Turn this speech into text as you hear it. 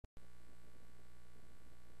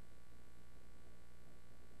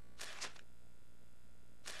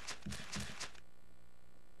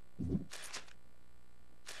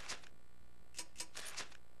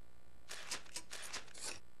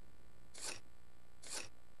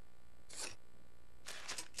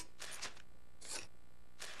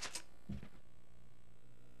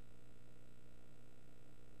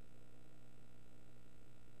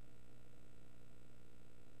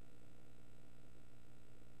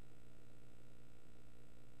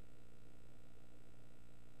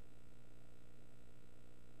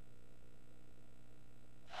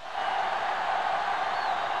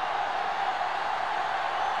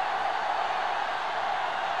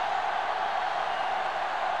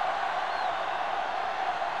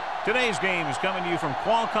Today's game is coming to you from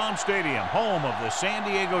Qualcomm Stadium, home of the San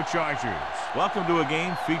Diego Chargers. Welcome to a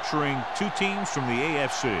game featuring two teams from the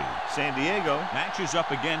AFC. San Diego matches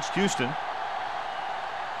up against Houston.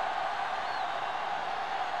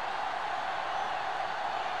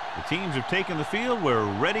 The teams have taken the field. We're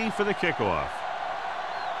ready for the kickoff.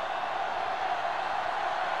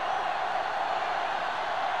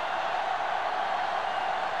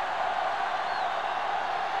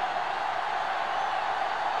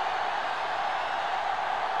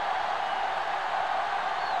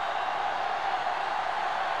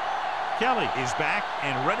 Kelly is back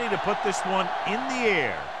and ready to put this one in the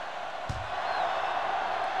air.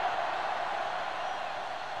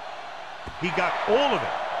 He got all of it.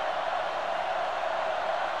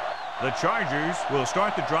 The Chargers will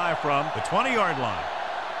start the drive from the 20-yard line.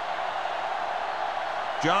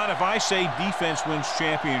 John, if I say defense wins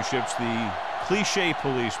championships, the cliche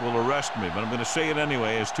police will arrest me, but I'm going to say it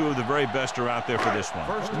anyway, as two of the very best are out there for this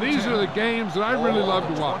one. These are the games that I really love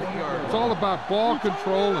to watch. It's all about ball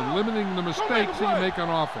control and limiting the mistakes that you make on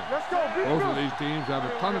offense. Both of these teams have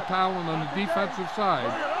a ton of talent on the defensive side,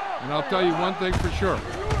 and I'll tell you one thing for sure.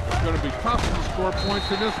 It's going to be tough to score points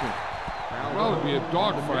in this one. Well, it'll be a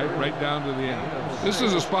dogfight right down to the end. This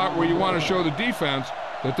is a spot where you want to show the defense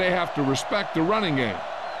that they have to respect the running game.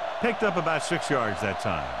 Picked up about 6 yards that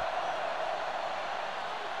time.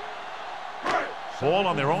 Ball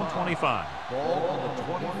on their own 25. Ball on the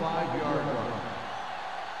 25-yard line.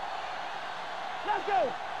 Let's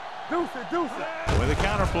go. Deuce it. With a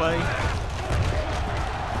counterplay.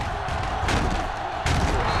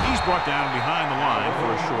 He's brought down behind the line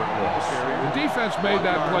for a short loss. The defense made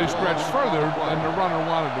that play stretch further than the runner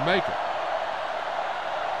wanted to make it.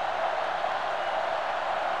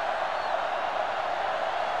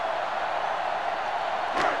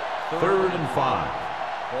 Third and 5.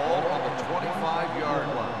 Ball on the 25-yard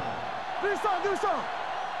line. Do something. Don't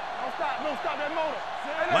stop that motor.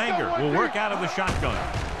 Langer will work out of the shotgun.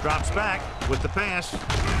 Drops back with the pass.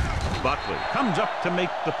 Buckley comes up to make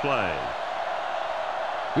the play.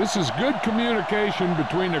 This is good communication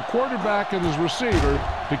between the quarterback and his receiver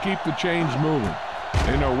to keep the chains moving.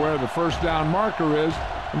 They know where the first down marker is,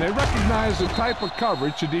 and they recognize the type of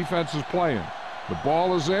coverage the defense is playing. The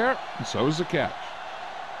ball is there, and so is the catch.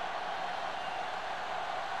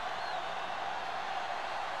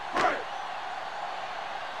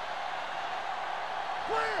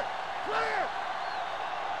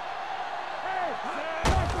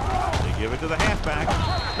 Give it to the halfback.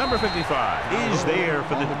 Number 55 is there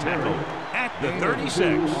for the tackle at the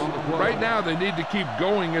 36. Right now, they need to keep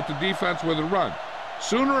going at the defense with a run.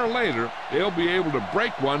 Sooner or later, they'll be able to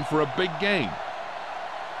break one for a big gain.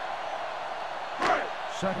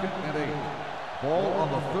 Second and 8. Ball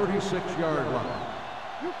on the 36-yard line.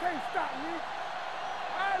 You can't stop me.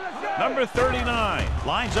 All right, let's go. Number 39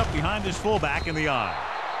 lines up behind his fullback in the eye.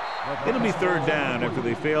 It'll be third down after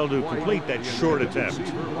they fail to complete that short attempt.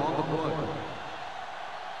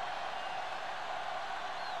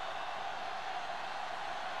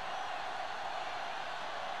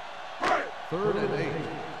 Third and 8.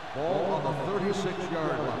 Ball on the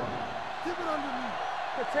 36-yard line. Keep it underneath.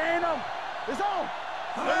 Contain him. It's on.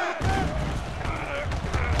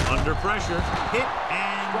 Under pressure, hit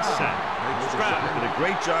and sack. Stroud did a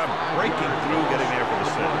great job breaking through, getting there for the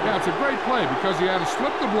sack. Yeah, it's a great play because he had to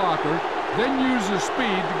slip the blocker, then use his speed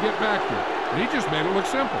to get back there. And he just made it look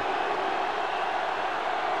simple.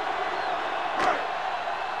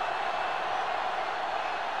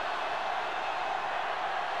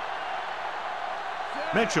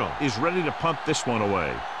 Mitchell is ready to punt this one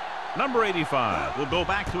away. Number 85 will go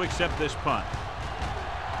back to accept this punt.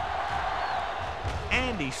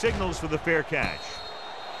 And he signals for the fair catch.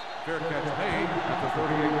 Fair catch made at the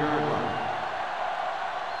 38-yard line.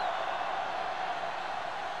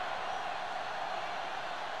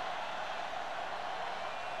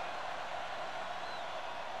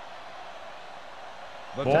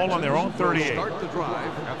 Ball on their own 38. Start the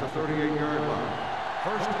drive at the 38-yard line.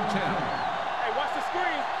 First and 10. Hey, watch the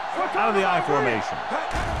screen. Out of the I formation.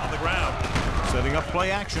 On the ground. Setting up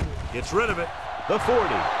play action. Gets rid of it. The 40. The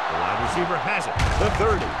wide receiver has it. The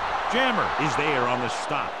 30. Jammer is there on the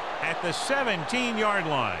stop at the 17-yard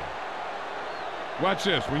line. Watch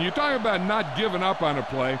this. When you talk about not giving up on a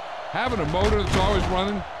play, having a motor that's always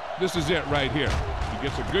running, this is it right here. He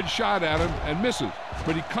gets a good shot at him and misses.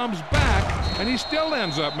 But he comes back, and he still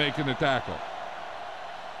ends up making the tackle.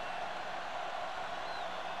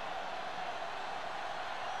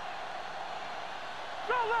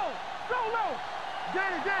 Go low.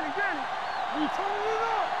 Danny. You turning it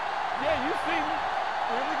up. Yeah, you see me.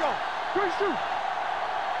 Here we go. Good shoot.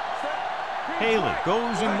 Set. Haley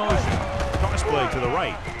goes in motion. Toss play to the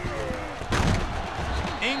right.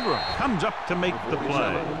 Ingram comes up to make the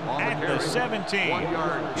play at the 17.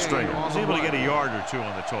 Stringer is able to get a yard or two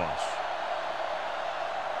on the toss.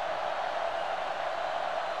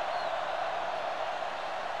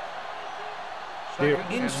 They're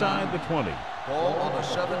inside the 20. Ball on the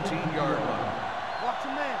 17-yard line. Watch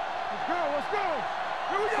your man. Let's go. Let's go.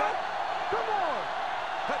 Here we go. Come on.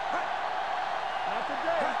 Not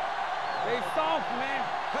today. They soft, man.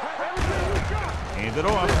 Everything you got. Hand it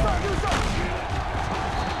off.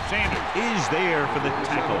 Sanders is there for the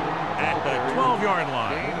tackle at the 12-yard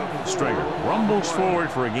line. Stringer rumbles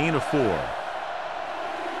forward for a gain of 4.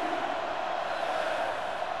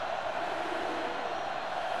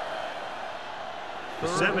 The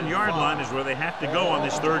 7-yard line is where they have to go on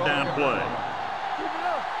this third down play.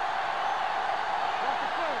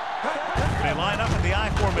 They line up in the I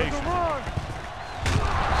formation.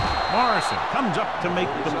 Morrison comes up to make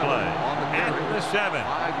the play at the 7.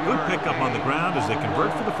 Good pickup on the ground as they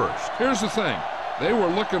convert for the first. Here's the thing. They were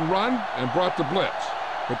looking run and brought the blitz,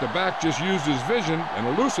 but the back just used his vision and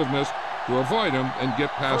elusiveness to avoid him and get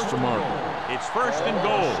past the marker. It's first and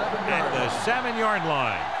goal at the 7-yard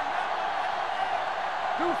line.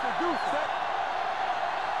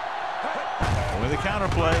 With the counter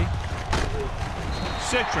play,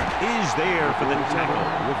 Citron is there for the tackle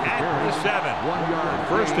at the 7.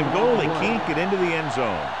 First and goal, they can't get into the end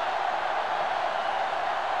zone.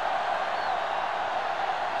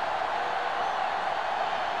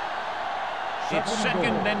 It's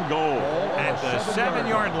second and goal at the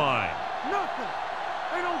 7-yard line. Nothing.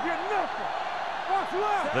 They don't get nothing. Watch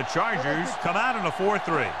left. The Chargers come out in a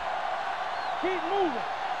 4-3. Keep moving.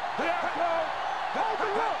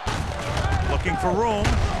 Looking for room.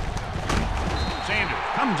 Sanders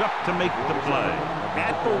comes up to make the play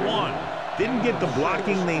at the 1. Didn't get the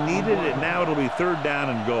blocking they needed, and now it'll be third down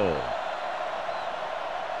and goal.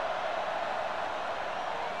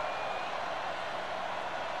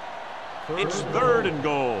 It's third and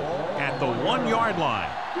goal at the 1-yard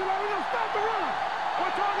line. Stop the run.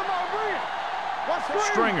 We're talking about brilliant. What's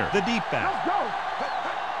Stringer, the deep back. Let's go.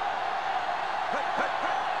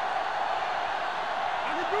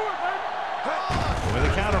 With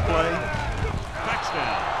a counter play,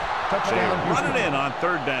 touchdown. Touchdown. Run it in on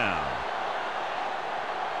third down.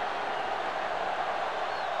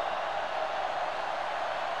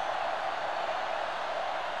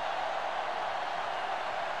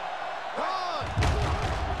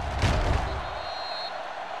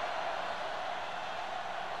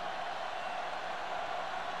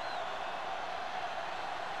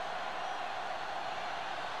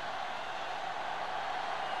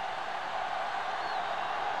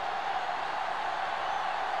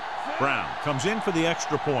 Brown comes in for the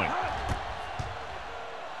extra point.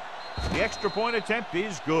 The extra point attempt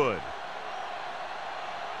is good.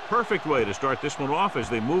 Perfect way to start this one off as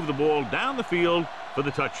they move the ball down the field for the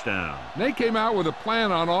touchdown. They came out with a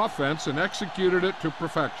plan on offense and executed it to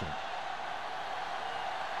perfection.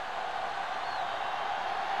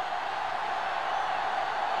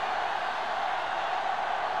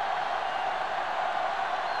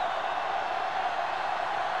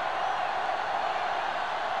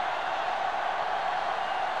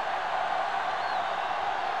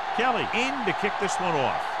 Kelly in to kick this one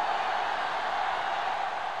off.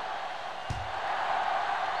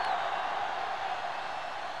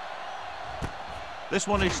 This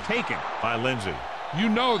one is taken by Lindsey. You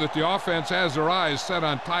know that the offense has their eyes set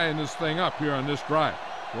on tying this thing up here on this drive.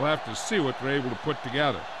 We'll have to see what they're able to put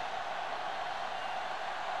together.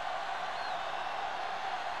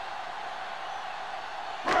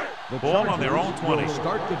 The ball on their own 20. Will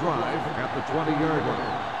start the drive at the 20-yard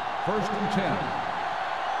line. First and 10.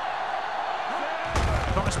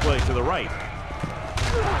 Toss play to the right.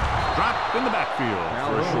 Drop in the backfield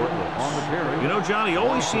for a short on the carry. You know, Johnny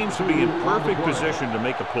always seems to be in perfect position to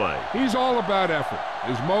make a play. He's all about effort.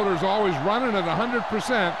 His motor's always running at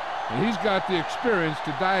 100%, and he's got the experience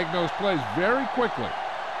to diagnose plays very quickly.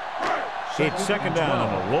 It's second down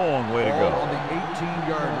and a long way to go. On the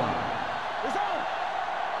 18-yard line.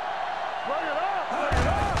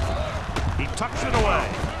 He tucks it away.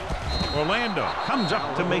 Orlando comes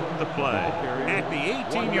up to make the play at the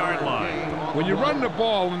 18-yard line. When you run the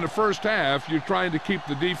ball in the first half, you're trying to keep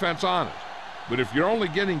the defense honest. But if you're only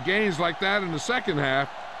getting gains like that in the second half,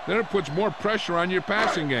 then it puts more pressure on your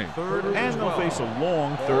passing game. And they'll face a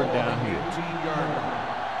long third down here.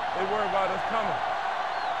 They worry about us coming.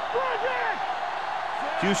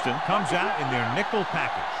 Houston comes out in their nickel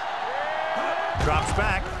package. Drops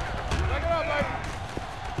back.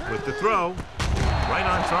 With the throw. Right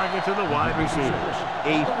on target to the wide receiver.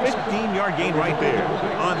 A 15-yard gain right there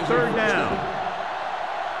on 3rd down.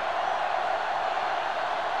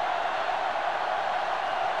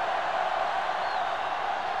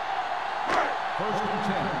 First and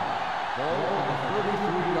 10. Ball on the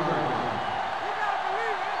 33-yard line.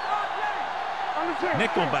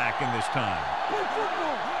 Nickelback in this time.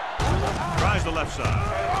 Tries the left side.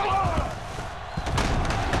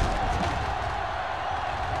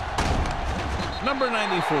 Number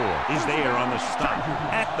 94 is there on the stop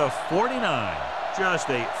at the 49. Just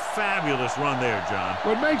a fabulous run there, John.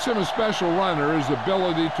 What makes him a special runner is the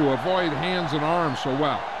ability to avoid hands and arms so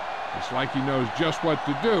well. It's like he knows just what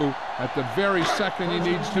to do at the very second he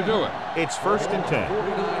needs to do it. It's 1st and 10.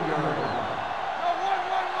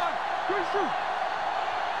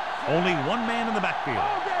 Only one man in the backfield.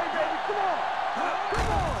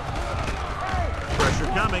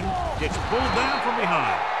 Pressure coming. Gets pulled down from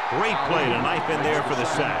behind. Great play to knife in there for the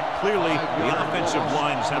sack. Clearly, the offensive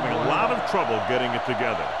line is having a lot of trouble getting it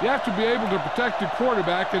together. You have to be able to protect the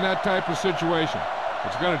quarterback in that type of situation.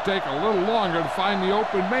 It's going to take a little longer to find the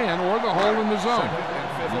open man or the hole in the zone.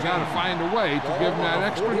 You got to find a way to give him that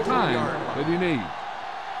extra time that he needs.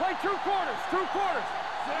 Play 2 quarters, 2 quarters.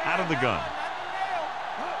 Out of the gun.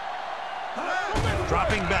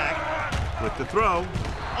 Dropping back with the throw.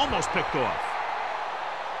 Almost picked off.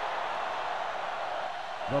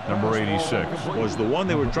 Number 86 was the one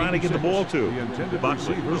they were trying to get the ball to.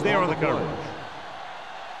 Buckley was there on the coverage.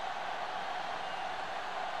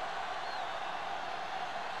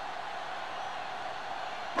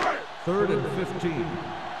 Third and 15.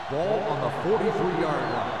 Ball on the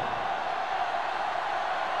 43-yard line.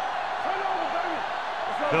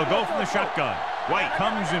 They'll go from the shotgun. White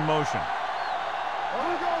comes in motion.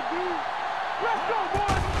 Let's go,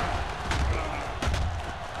 boys.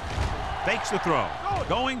 Fakes the throw.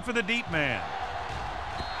 Going for the deep man.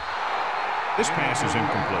 This pass is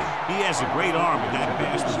incomplete. He has a great arm, but that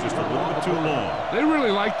pass was just a little bit too long. They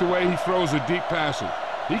really like the way he throws the deep passes.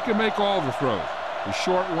 He can make all the throws. The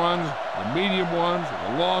short ones, the medium ones,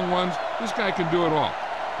 the long ones. This guy can do it all.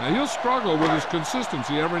 Now, he'll struggle with his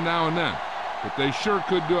consistency every now and then, but they sure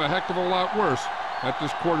could do a heck of a lot worse at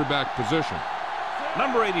this quarterback position.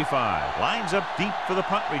 Number 85 lines up deep for the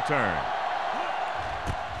punt return.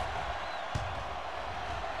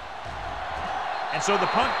 And so the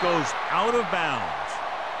punt goes out of bounds.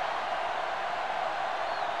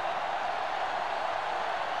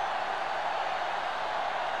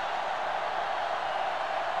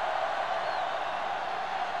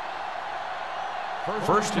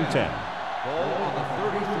 First and 10. Ball on the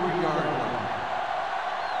 33-yard line.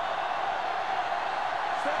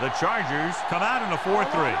 The Chargers come out in a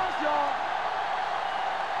 4-3.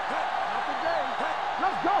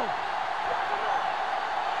 Let's go.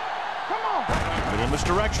 Come on. Little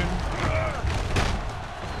misdirection.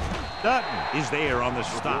 Dutton is there on the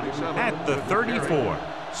stop at the 34.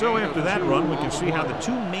 So after that run, we can see how the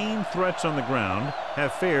two main threats on the ground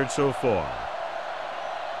have fared so far.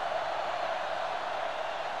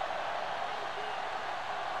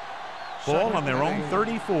 Ball on their own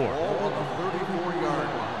 34. Ball on the 34-yard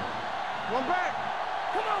line. One back.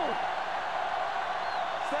 Come on.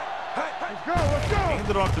 Let's go. Let's go. Hand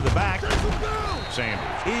it off to the back.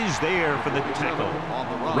 Sanders is there for the tackle.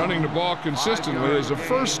 Running the ball consistently is a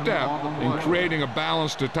first step in creating a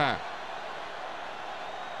balanced attack.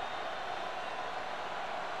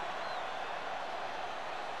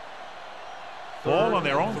 Ball on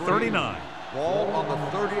their own 39. Ball on the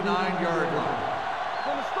 39-yard line.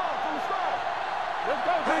 From the start. Let's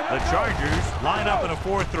go. The Chargers line up in a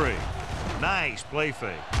 4-3. Nice play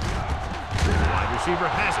fake. The wide receiver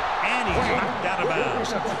has it, and he's knocked out of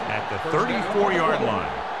bounds at the 34-yard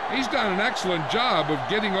line. He's done an excellent job of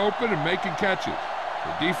getting open and making catches.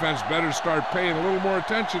 The defense better start paying a little more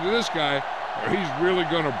attention to this guy, or he's really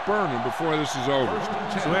going to burn him before this is over.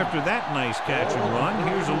 So after that nice catch and run,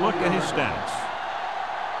 here's a look at his stats.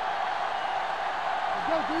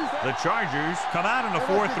 The Chargers come out in a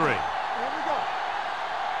 4-3.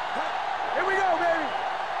 Here we go, baby.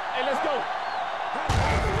 Hey, let's go.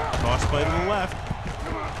 Toss play to the left.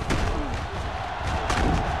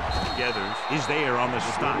 Gathers is there on the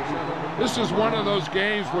stop. This is one of those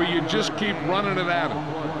games where you just keep running it at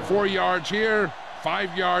him. 4 yards here,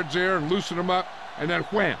 5 yards there, and loosen them up, and then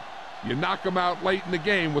wham. You knock them out late in the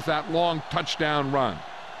game with that long touchdown run.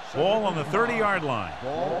 Ball on the 30-yard line.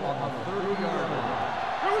 Ball on the 30-yard line.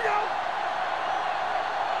 Here we go.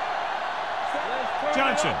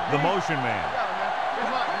 Johnson, the motion man.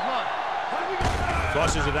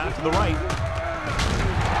 Tosses it out to the right.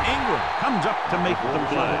 Ingram comes up to make the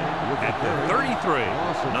play at the 33.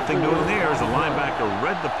 Nothing doing there as the linebacker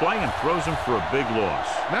read the play and throws him for a big loss.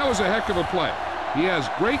 That was a heck of a play. He has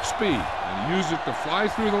great speed, and he used it to fly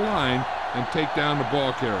through the line and take down the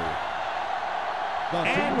ball carrier.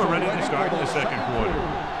 And we're ready to start the second quarter.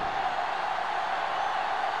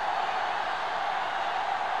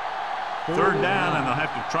 Third down, and they'll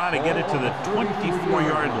have to try to get it to the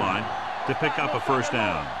 24-yard line to pick up a first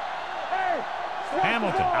down.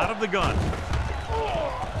 Hamilton out of the gun.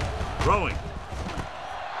 Throwing.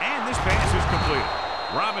 And this pass is complete.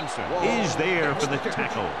 Robinson is there for the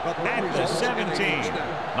tackle at the 17.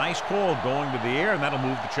 Nice call going to the air, and that'll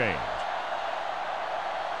move the chains.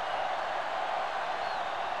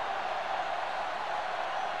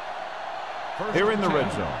 They're in the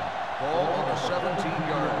red zone. Ball on the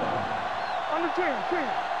 17-yard line. On the 10.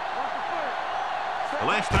 The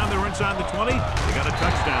last time they were inside the 20, they got a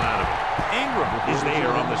touchdown out of it. Ingram is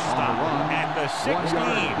there on the stop at the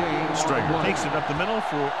 16. Stringer takes it up the middle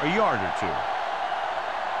for a yard or two.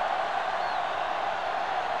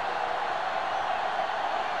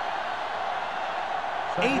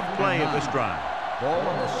 Eighth play of this drive. Ball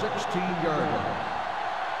on the 16-yard line.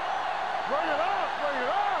 Bring it up.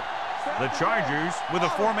 The Chargers with a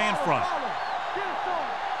four-man front.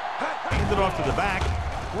 Hand it off to the back.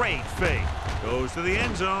 Great fake. Goes to the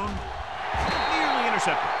end zone. Nearly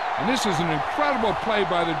intercepted. And this is an incredible play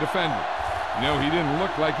by the defender. You know, he didn't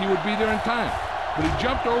look like he would be there in time, but he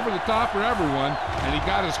jumped over the top of everyone, and he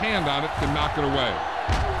got his hand on it to knock it away.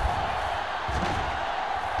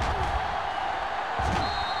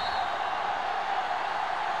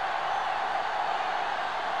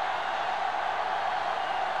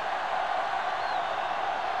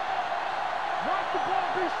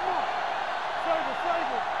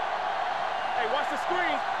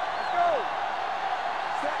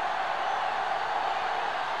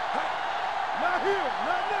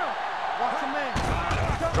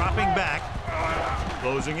 Dropping back,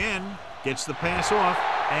 closing in, gets the pass off,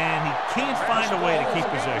 and he can't find a way to keep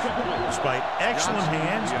possession. Despite excellent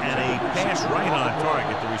hands and a pass right on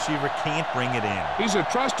target, the receiver can't bring it in. He's a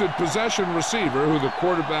trusted possession receiver who the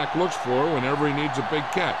quarterback looks for whenever he needs a big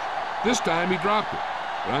catch. This time he dropped it,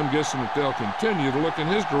 but I'm guessing that they'll continue to look in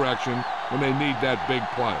his direction when they need that big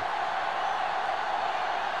play.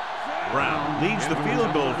 Brown leads the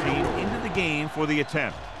field goal team into the game for the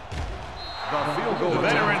attempt. The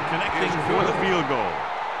veteran connecting for the field goal.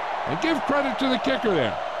 And give credit to the kicker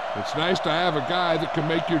there. It's nice to have a guy that can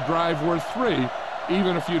make your drive worth 3,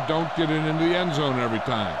 even if you don't get it into the end zone every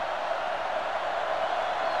time.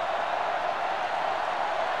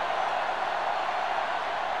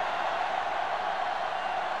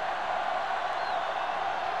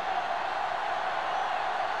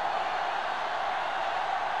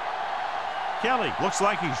 Kelly looks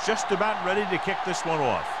like he's just about ready to kick this one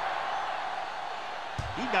off.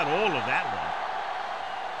 He got all of that one.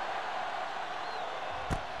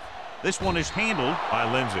 This one is handled by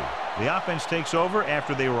Lindsey. The offense takes over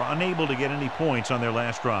after they were unable to get any points on their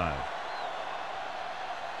last drive.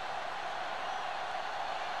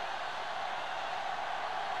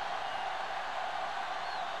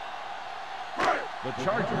 The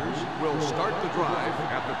Chargers will start the drive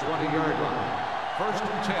at the 20-yard line. First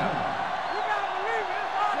and 10.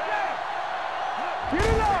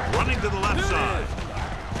 Running to the left side.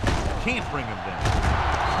 Can't bring him down.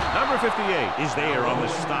 Number 58 is there on the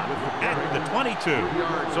stop at the 22.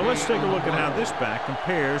 So let's take a look at how this back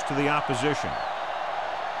compares to the opposition.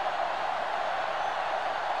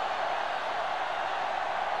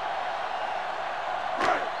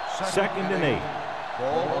 Second and 8.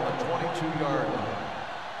 Ball on the 22-yard line.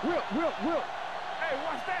 Will. Hey,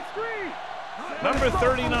 watch that screen. Number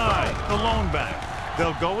 39, the lone back.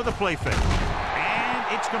 They'll go with a play fake.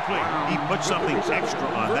 It's complete. He put something extra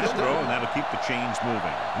on that throw, and that'll keep the chains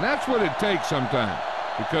moving. And that's what it takes sometimes,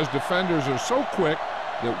 because defenders are so quick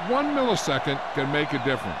that 1 millisecond can make a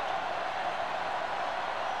difference.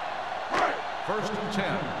 First and 10.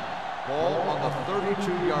 Ball on the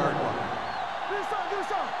 32-yard line.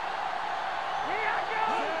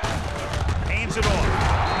 Hands it off.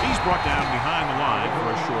 He's brought down behind the line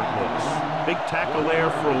for a short loss. Big tackle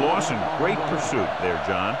there for a loss and great pursuit there,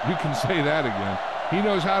 John. You can say that again. He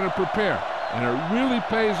knows how to prepare, and it really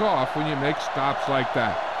pays off when you make stops like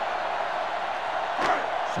that.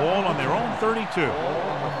 Ball on their own 32. Ball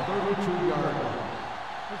on the 32-yard line.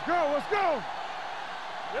 Let's go. Let's go,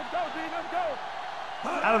 D. Let's go.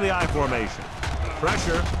 Out of the I formation.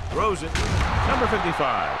 Pressure, throws it. Number 55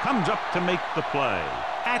 comes up to make the play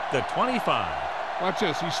at the 25. Watch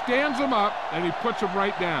this. He stands him up, and he puts him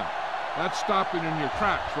right down. That's stopping in your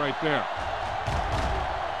tracks right there.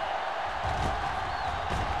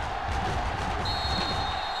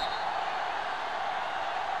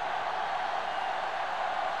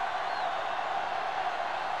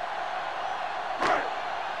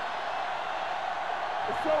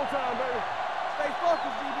 It's showtime, baby. Stay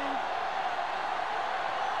focused, DB.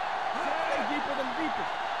 Stay deeper than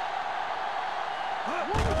deepest.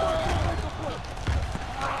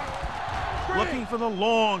 Looking for the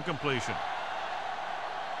long completion.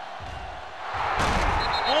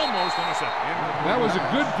 Almost intercepted. That was a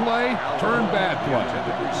good play, turned bad play.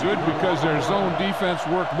 Good because their zone defense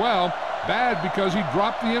worked well. Bad because he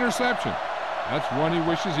dropped the interception. That's one he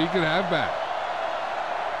wishes he could have back.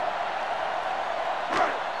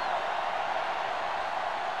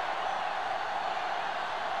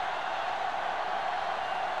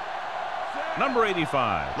 Number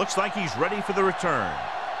 85. Looks like he's ready for the return.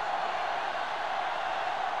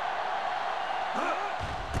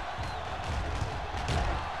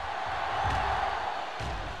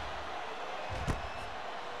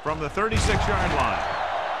 From the 36-yard line.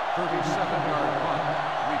 37-yard punt.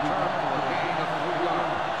 Return for a gain of 3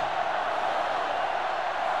 yards.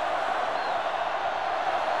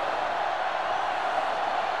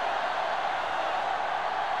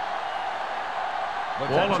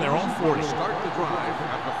 Ball on their own 40. Start the drive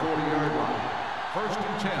at the 40-yard line. 1st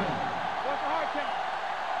and 10.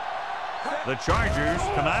 The Chargers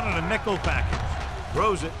come out in a nickel package.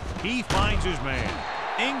 Throws it. He finds his man.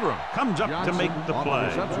 Ingram comes up to make the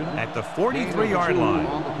play at the 43-yard line.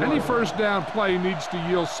 Any first down play needs to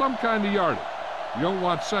yield some kind of yardage. You don't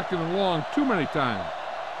want 2nd and long too many times.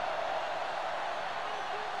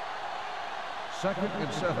 2nd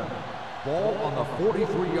and 7. Ball on the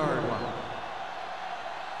 43-yard line.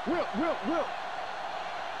 Will.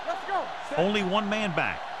 Let's go. Only one man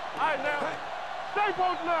back. All right, now. Stay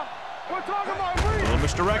both now. We're talking about read. Little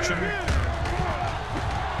misdirection.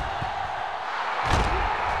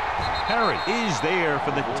 Perry is there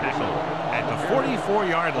for the tackle at the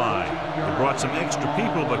 44-yard line. They brought some extra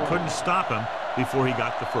people but couldn't stop him before he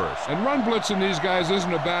got the first. And run blitzing these guys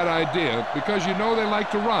isn't a bad idea because you know they like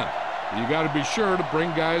to run. You got to be sure to bring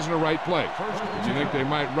guys in the right place. If you think they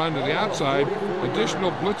might run to the outside,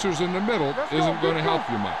 additional blitzers in the middle isn't going to help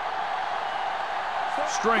you much.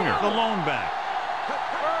 Stringer, the lone back.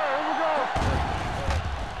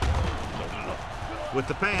 With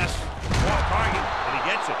the pass, target, and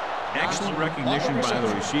he gets it. Excellent recognition by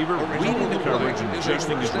the receiver, reading the coverage and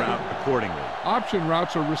adjusting his route accordingly. Option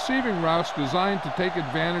routes are receiving routes designed to take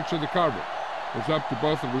advantage of the coverage. It's up to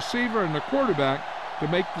both the receiver and the quarterback to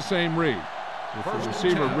make the same read. If the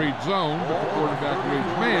receiver reads zone, but the quarterback reads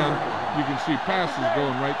man, you can see passes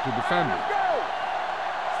going right to defenders.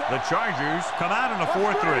 The Chargers come out in a 4-3.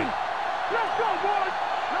 Let's go, boys.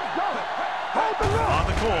 Let's go. Hold the look. On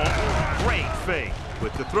the call, great fake.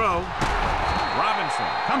 With the throw, Robinson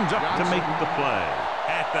comes up to make the play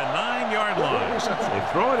at the 9-yard line. They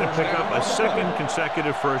throw it and pick up a 2nd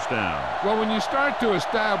consecutive first down. Well, when you start to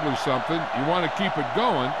establish something, you want to keep it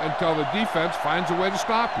going until the defense finds a way to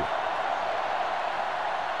stop you.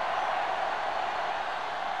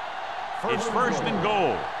 It's 1st and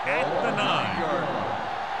goal at the 9.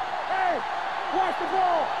 Hey, watch the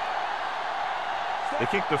ball. They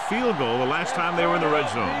kicked a field goal the last time they were in the red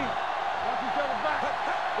zone. Watch each other back.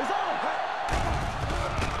 It's on.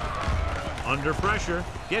 Under pressure,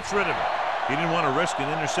 gets rid of it. He didn't want to risk an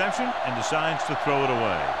interception and decides to throw it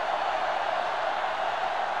away.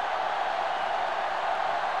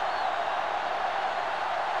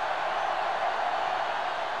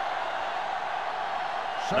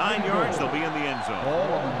 Nine yards, they'll be in the end zone.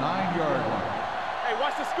 Ball on the 9-yard line. Hey,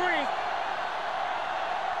 watch the screen.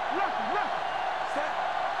 Look.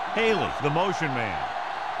 Haley, the motion man.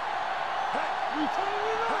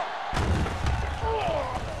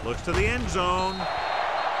 Looks to the end zone.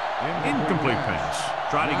 Incomplete pass.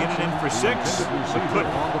 Trying to get it in for 6, but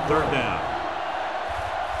couldn't. 3rd down.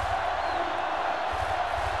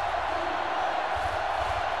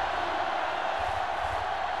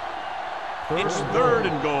 It's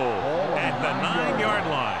 3rd and goal at the 9-yard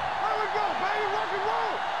line. There we go, baby. Rock and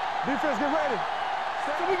roll. Defense, get ready.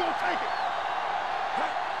 So we gonna take it.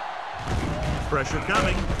 Pressure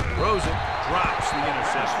coming. Throws it. Drops the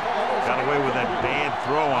interception. Got away with that bad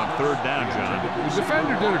throw on 3rd down, John. The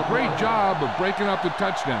defender did a great job of breaking up the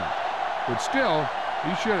touchdown. But still,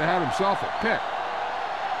 he should have had himself a pick.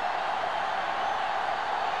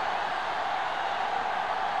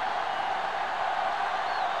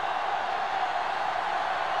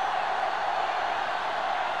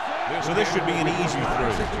 So this should be an easy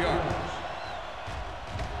throw.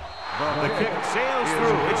 The kick sails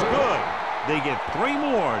through. It's good. They get 3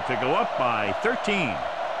 more to go up by 13.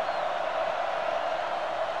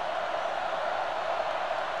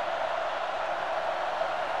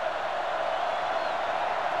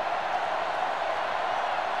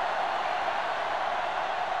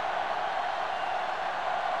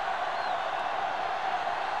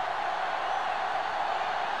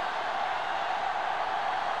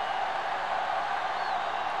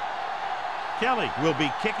 Kelly will be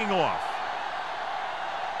kicking off.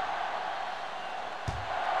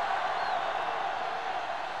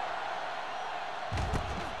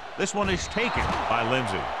 This one is taken by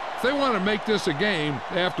Lindsay. If they want to make this a game,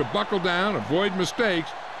 they have to buckle down, avoid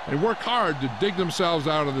mistakes, and work hard to dig themselves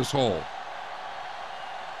out of this hole.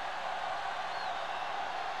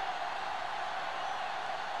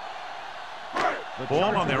 The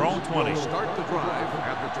Ball on their own 20. Start the drive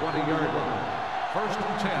at the 20-yard line.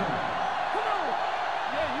 1st and 10.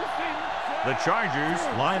 Yeah, you see me. The Chargers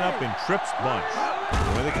line up in Tripp's bunch.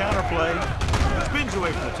 With a counter play, spins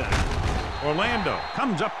away from the tackle. Orlando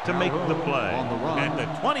comes up to make the play at the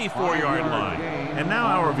 24-yard line. And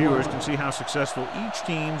now our viewers can see how successful each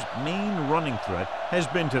team's main running threat has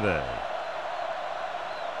been today.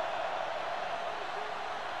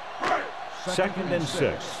 2nd and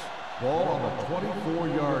 6. Ball on the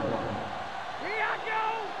 24-yard line. Here I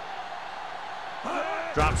go.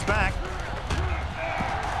 Drops back.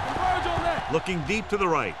 Converge on that. Looking deep to the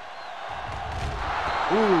right.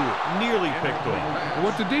 Ooh, nearly picked off. And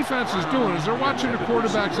what the defense is doing is they're watching the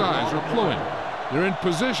quarterback's eyes. They're cluing. They're in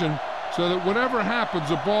position so that whatever happens,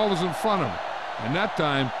 the ball is in front of them. And that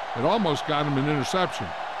time, it almost got him an interception.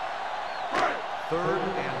 3rd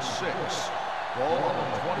and 6. Ball on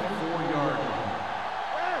the 24-yard line.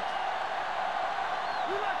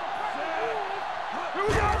 Here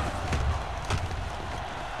we go.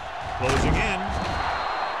 Closing in.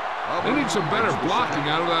 They need some better blocking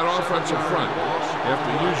out of that offensive front. You have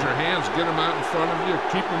to use your hands, get them out in front of you,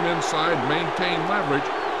 keep them inside, maintain leverage,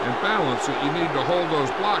 and balance that you need to hold those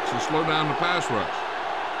blocks and slow down the pass rush.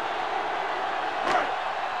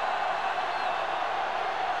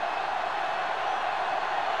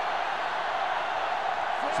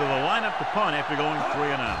 So they'll line up the punt after going 3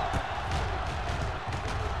 and out.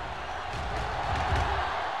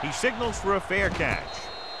 He signals for a fair catch.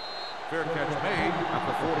 Fair catch made at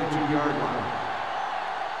the 42-yard line.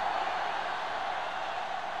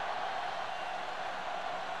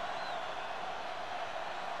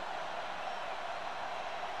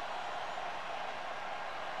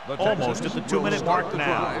 Almost at the 2-minute mark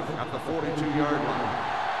now. At the 42-yard line.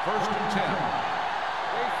 1st and 10.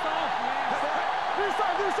 They soft, man. Do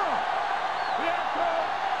something.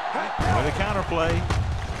 With a counter play,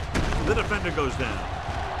 the defender goes down.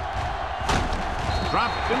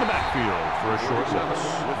 Dropped in the backfield for a short loss.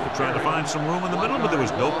 They're trying to find some room in the middle, but there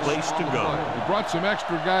was no place to go. They brought some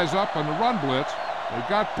extra guys up on the run blitz. They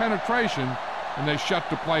got penetration, and they shut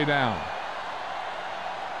the play down.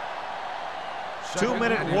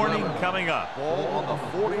 2-minute warning coming up. Ball on the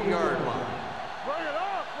 40-yard line. Bring it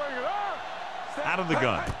up. Out of the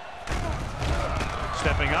gun.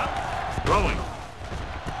 Stepping up, throwing.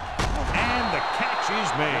 And the catch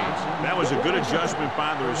is made. That was a good adjustment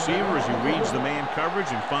by the receiver as he reads the man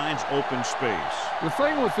coverage and finds open space. The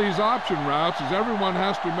thing with these option routes is everyone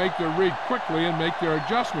has to make their read quickly and make their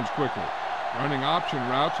adjustments quickly. Running option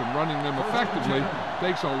routes and running them effectively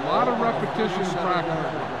takes a lot of repetition and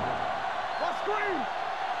practice.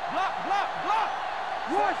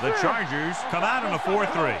 The Chargers come out on a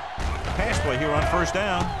 4-3. Pass play here on 1st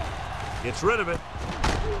down. Gets rid of it.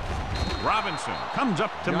 Robinson comes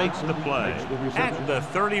up to make the play at the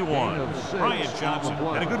 31. Brian Johnson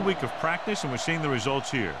had a good week of practice, and we're seeing the results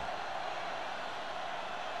here.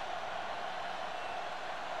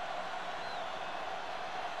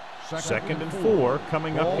 Second and 4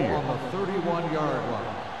 coming up here. On the 31-yard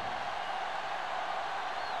line.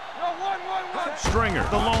 Stringer,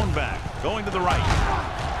 the lone back, going to the right.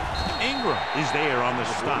 Ingram is there on the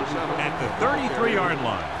stop at the 33-yard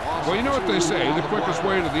line. Well, you know what they say, the quickest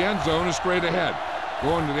way to the end zone is straight ahead.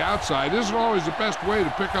 Going to the outside isn't always the best way to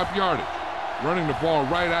pick up yardage. Running the ball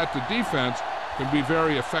right at the defense can be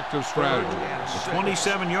very effective strategy. The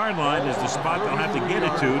 27-yard line is the spot they'll have to get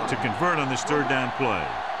it to convert on this 3rd down play.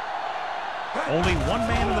 Only one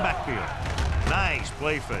man in the backfield. Nice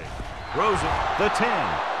play fake. Throws it. The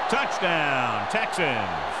 10. Touchdown,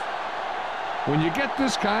 Texans. When you get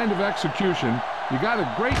this kind of execution, you got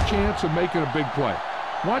a great chance of making a big play.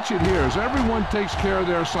 Watch it here as everyone takes care of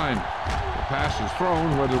their assignment. The pass is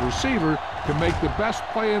thrown where the receiver can make the best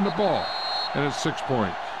play in the ball, and it's 6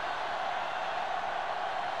 points.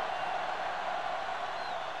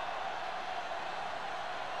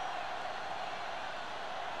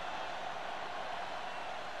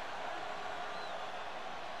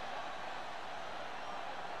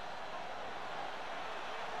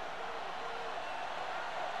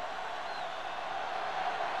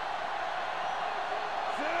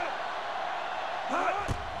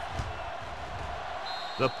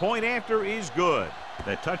 The point after is good.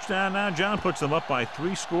 That touchdown now, John, puts them up by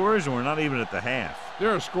 3 scores, and we're not even at the half.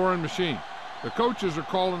 They're a scoring machine. The coaches are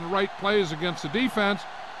calling the right plays against the defense,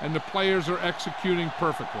 and the players are executing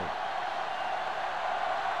perfectly.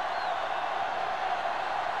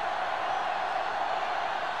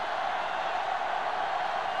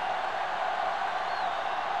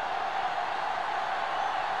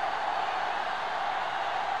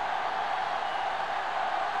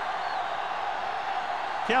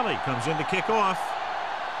 Kelly comes in to kick off.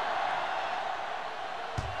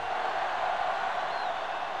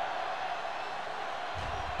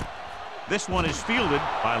 This one is fielded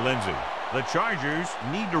by Lindsey. The Chargers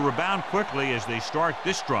need to rebound quickly as they start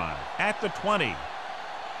this drive at the 20.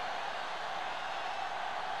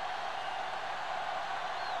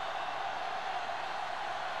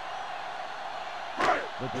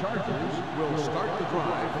 The Chargers will start the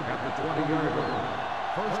drive at the 20-yard line.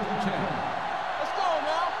 1st and 10. Let's go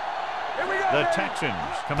now. Here we go. The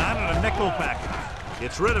Texans come out in a nickel package.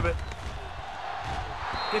 Gets rid of it.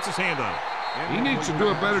 Gets his hand on it. He needs to do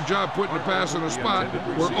a better job putting the pass in a spot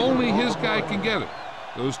where only his guy can get it.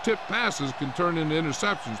 Those tip passes can turn into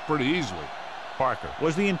interceptions pretty easily. Parker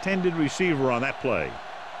was the intended receiver on that play.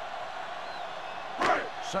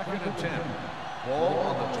 2nd and 10. Ball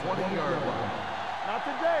on the 20-yard line. Not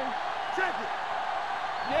today. Check it.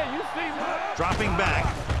 Yeah, you see that. Dropping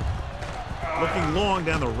back. Looking long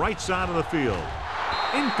down the right side of the field.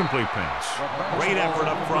 Incomplete pass. Great effort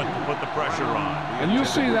up front to put the pressure on. And you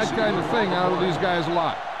see that kind of thing out of these guys a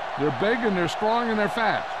lot. They're big and they're strong and they're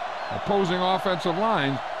fast. Opposing offensive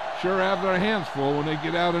lines sure have their hands full when they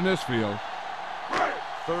get out in this field.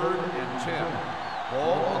 3rd and 10.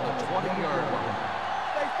 Ball on the 20-yard line.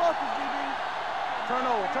 Stay focused, DB.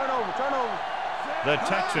 Turnover. The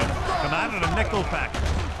Texans come out in a nickel package.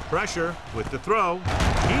 Pressure with the throw.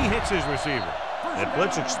 He hits his receiver. That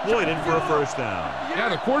blitz exploited for a first down. Yeah,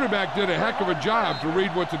 the quarterback did a heck of a job to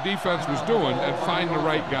read what the defense was doing and find the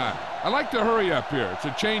right guy. I like to hurry up here. It's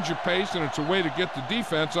a change of pace, and it's a way to get the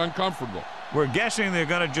defense uncomfortable. We're guessing they're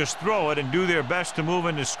going to just throw it and do their best to move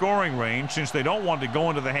into scoring range since they don't want to go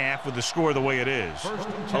into the half with the score the way it is.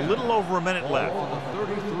 A little over a minute left. On the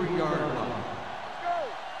 33-yard line. Let's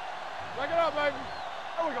go. Back it up, baby.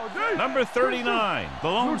 There we go, D. Number 39, the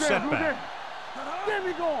lone setback. Get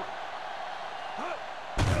me going.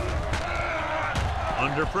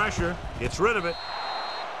 Under pressure, gets rid of it.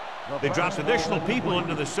 They dropped additional people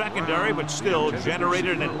into the secondary, but still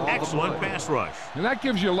generated an excellent pass rush. And that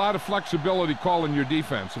gives you a lot of flexibility calling your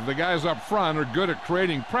defense. If the guys up front are good at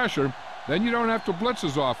creating pressure, then you don't have to blitz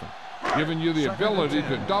as often, giving you the ability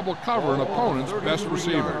to double cover an opponent's best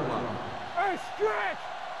receiver. Hey, stretch.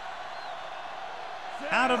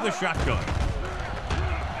 Out of the shotgun.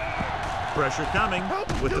 Pressure coming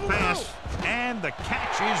with the pass, and the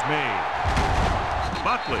catch is made.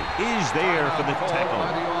 Buckley is there for the tackle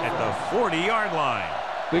at the 40-yard line.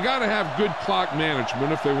 They got to have good clock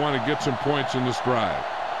management if they want to get some points in this drive.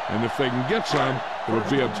 And if they can get some, it would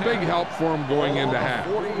be a big help for them going into half.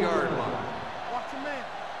 40-yard line. Watch your man.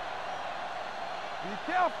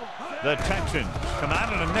 Be careful. The Texans come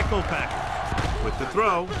out in a nickel package with the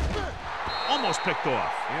throw. Almost picked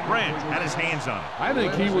off. Branch had his hands on it. I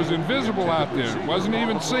think he was invisible out there. Wasn't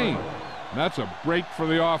even seen. And that's a break for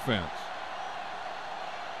the offense.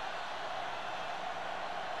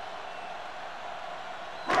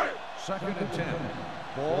 2nd and 10.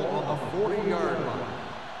 Ball on the 40-yard line.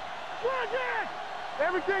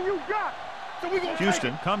 Everything you got. So we gonna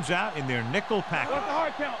Houston comes out in their nickel What's the package.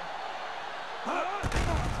 hard count?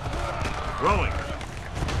 Throwing.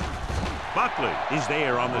 Buckley is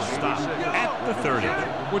there on the stop at the 30.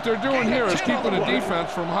 What they're doing here is keeping the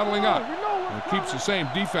defense from huddling up. And it keeps the same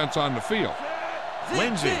defense on the field.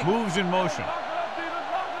 Lindsey moves in motion.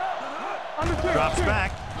 Drops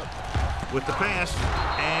back with the pass,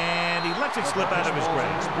 and he lets it slip out of his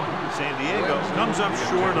grasp. San Diego comes up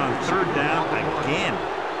short on 3rd down again.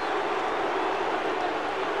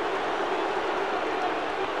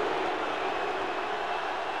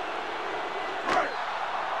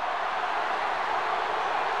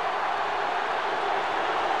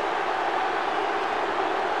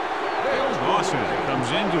 Lawson comes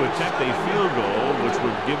in to attempt a field goal, which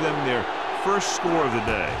would give them their first score of the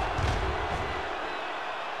day.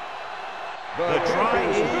 The try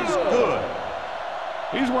is good.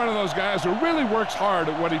 He's one of those guys who really works hard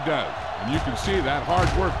at what he does. And you can see that hard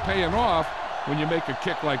work paying off when you make a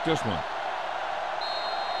kick like this one.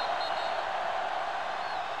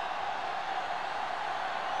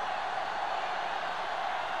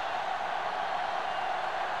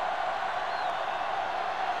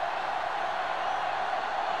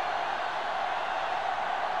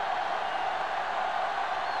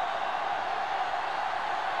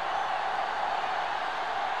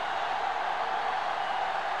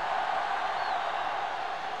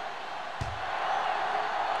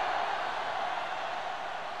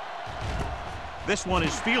 This one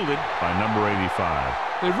is fielded by number 85.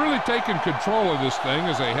 They've really taken control of this thing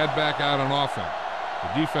as they head back out on offense.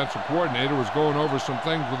 The defensive coordinator was going over some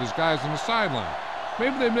things with his guys on the sideline.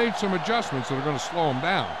 Maybe they made some adjustments that are going to slow them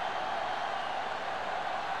down.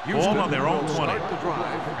 Ball on their own 20. Start the drive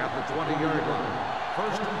at the 20-yard line.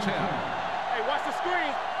 1st and 10. Hey, watch the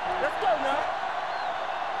screen. Let's go now.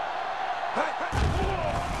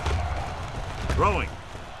 Throwing.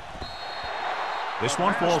 This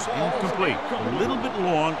one falls incomplete. A little bit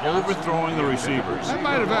long, overthrowing the receivers. That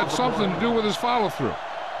might have had something to do with his follow-through.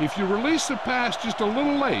 If you release the pass just a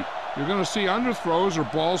little late, you're going to see underthrows or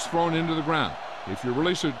balls thrown into the ground. If you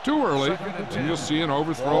release it too early, then you'll see an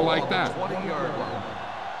overthrow like that. 20-yard line.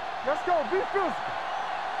 Let's go. Be physical.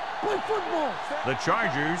 Play football. The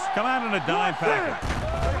Chargers come out in a dime package.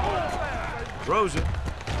 Throws it.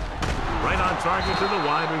 Right on target to the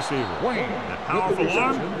wide receiver. That powerful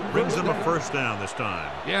arm brings them a first down this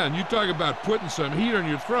time. Yeah, and you talk about putting some heat on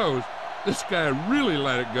your throws. This guy really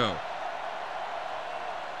let it go.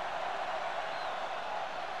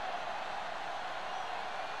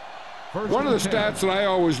 One of the stats that I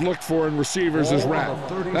always look for in receivers is RAP.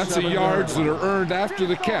 That's the yards that are earned after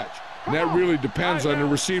the catch. And that really depends on the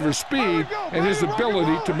receiver's speed and his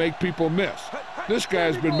ability to make people miss. This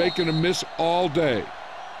guy's been making them miss all day.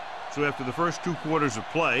 So after the first 2 quarters of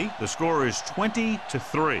play, the score is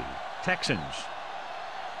 20-3. Texans.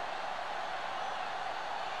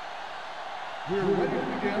 We're ready to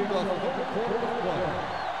begin the 3rd quarter of play.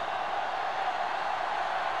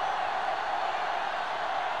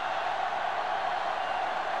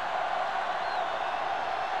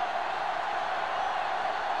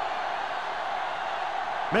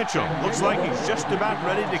 Mitchell looks like he's just about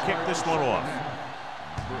ready to kick this one off.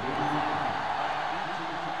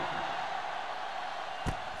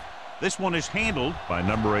 This one is handled by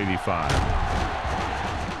number 85.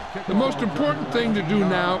 The most important thing to do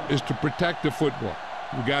now is to protect the football.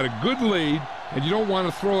 You've got a good lead, and you don't want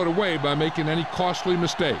to throw it away by making any costly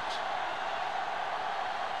mistakes.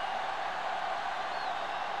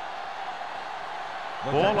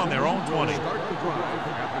 Ball on their own 20. Start the drive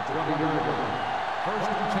at the 20-yard line. 1st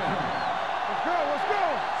and 10. Let's go. Let's go.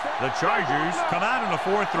 The Chargers come out in a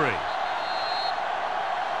 4-3.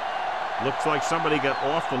 Looks like somebody got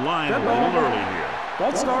off the line a little early here.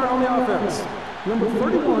 Don't start on the offense. Number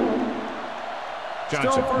 31.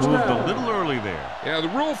 Johnson moved a little early there. Yeah, the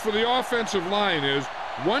rule for the offensive line is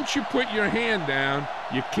once you put your hand down,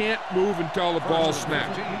 you can't move until the ball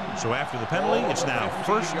snaps. So after the penalty, it's now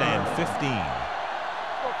 1st and 15.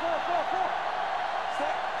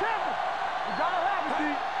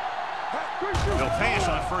 They'll pass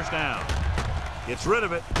on 1st down. Gets rid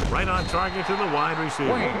of it. Right on target to the wide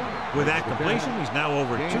receiver. With that completion, he's now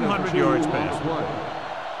over 200 yards passing.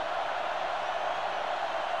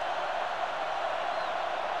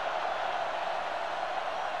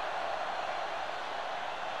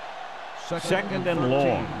 Second and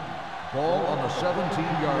long. Ball on the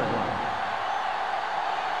 17-yard line.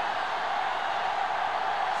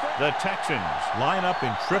 The Texans line up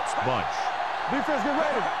in Tripp's bunch. Defense, get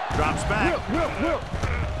ready. Drops back. Whip.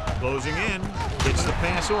 Closing in. Gets the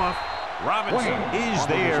pass off. Robinson is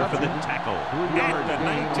there for the tackle at the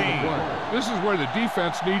 19. This is where the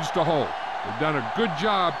defense needs to hold. They've done a good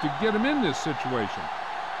job to get him in this situation.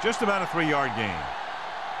 Just about a 3-yard gain.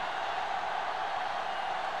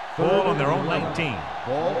 Ball on their own 19.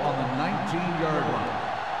 Ball on the 19-yard line.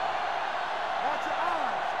 Watch your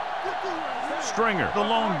eyes. Get through right here. Stringer, the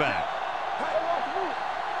lone back.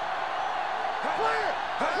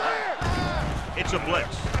 It's a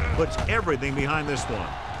blitz. Puts everything behind this one.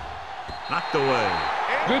 Knocked away.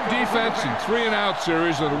 Good defense and 3-and-out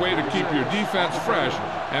series are the way to keep your defense fresh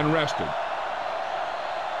and rested.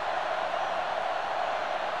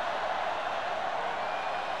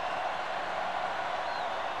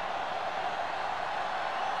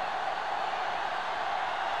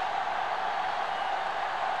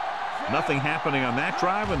 Nothing happening on that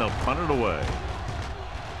drive, and they'll punt it away.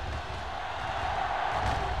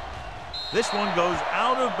 This one goes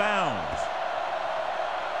out of bounds.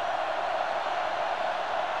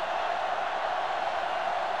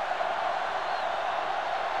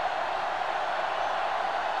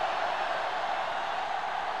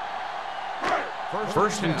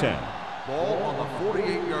 First and 10. Ball on the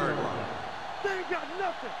 48-yard line. They ain't got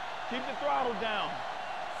nothing. Keep the throttle down.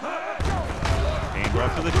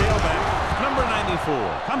 Handoff to the tailback. Number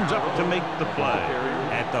 94 comes up to make the play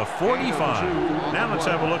at the 45. Now let's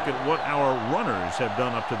have a look at what our runners have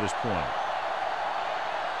done up to this point.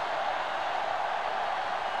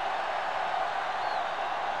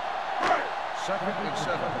 Second and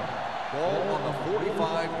 7. Ball on the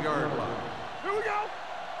 45-yard line. Here we go.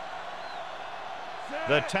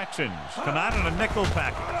 The Texans come out in a nickel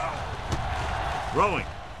package. Throwing.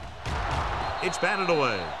 It's batted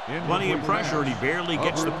away. Plenty of pressure, and he barely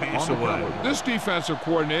gets the pass away. This defensive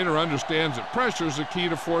coordinator understands that pressure is the key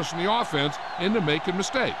to forcing the offense into making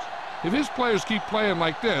mistakes. If his players keep playing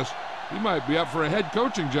like this, he might be up for a head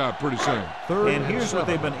coaching job pretty soon. And here's what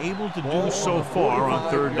they've been able to do so far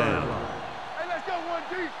on third down. Hey, let's go one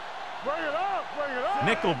deep. Bring it up, bring it up.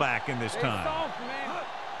 Nickelback in this time.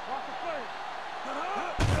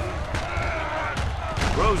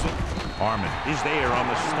 Throws it. Harmon is there on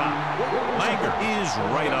the stop. Langer is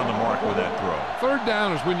right on the mark with that throw. Third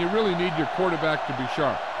down is when you really need your quarterback to be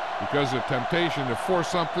sharp, because the temptation to force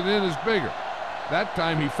something in is bigger. That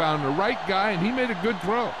time he found the right guy, and he made a good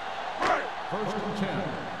throw. First and 10.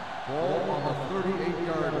 Ball on the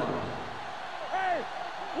 38-yard line. Hey,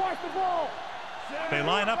 watch the ball. They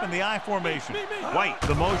line up in the I formation. White,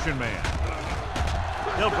 the motion man.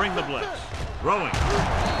 They'll bring the blitz. Throwing.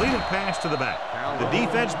 Completed pass to the back. The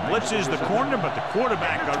defense blitzes the corner, but the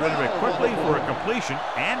quarterback got rid of it quickly for a completion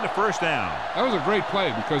and a first down. That was a great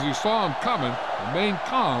play because he saw him coming, remained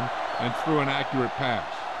calm, and threw an accurate pass.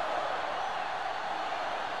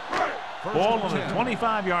 Ball on the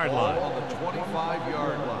 25-yard line. Ball on the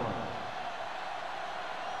 25-yard line.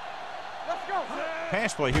 Let's go.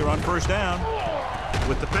 Pass play here on first down.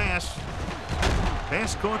 With the pass.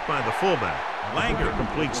 Pass caught by the fullback. Langer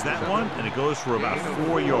completes that one, and it goes for about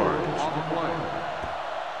 4 yards.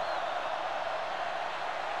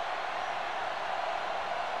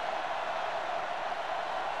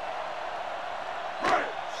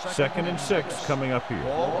 Second and 6 coming up here.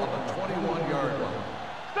 Ball on the 21-yard line.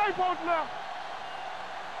 Stay both now.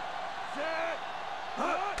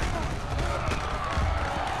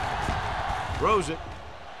 Throws it.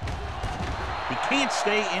 He can't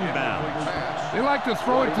stay inbounds. They like to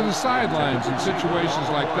throw it to the sidelines in situations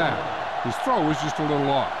like that. His throw was just a little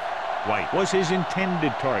off. White was his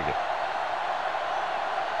intended target.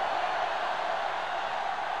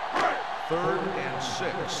 Third and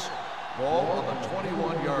 6. Ball on the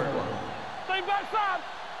 21-yard line. Stay backside.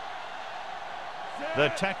 The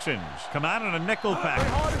Texans come out in a nickel package.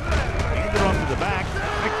 Hand it off to the back.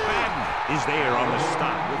 McFadden is there on the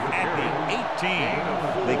stop at the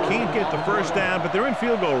 18. They can't get the first down, but they're in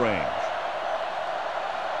field goal range.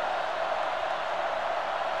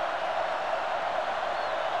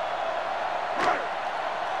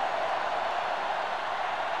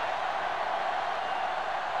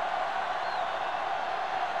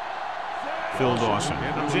 Phil Dawson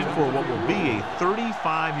comes in for what will be a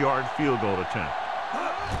 35-yard field goal attempt.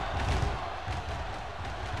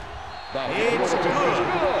 It's good.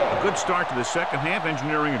 A good start to the second half,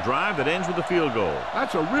 engineering a drive that ends with a field goal.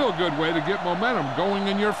 That's a real good way to get momentum going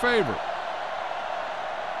in your favor.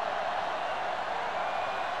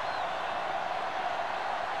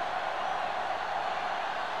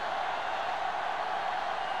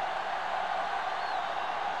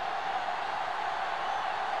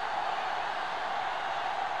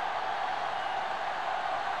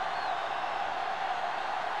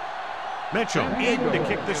 Mitchell in to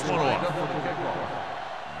kick this one off.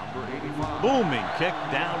 Booming kick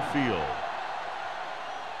downfield.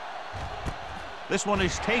 This one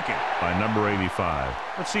is taken by number 85.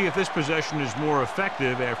 Let's see if this possession is more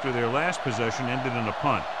effective after their last possession ended in a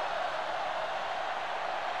punt.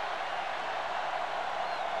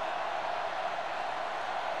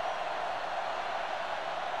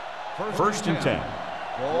 First and 10.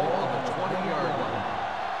 Ball on the 20-yard line.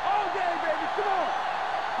 All day, baby. Come on.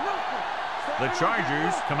 Nothing. The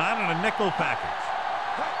Chargers come out in a nickel package.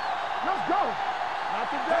 Let's go. Not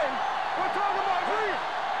today. We're talking about here.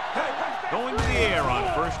 Going to the air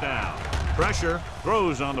on first down. Pressure,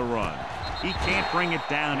 throws on the run. He can't bring it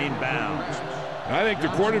down inbounds. I think the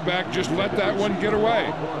quarterback just let that one get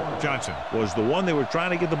away. Johnson was the one they were trying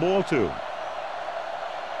to get the ball to.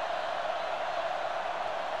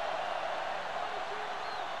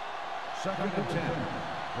 Second and 10.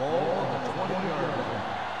 Ball on the 20-yard line.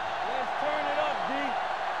 Let's turn it up, D.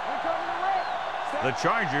 We're coming to rep. The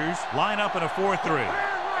Chargers line up in a 4-3.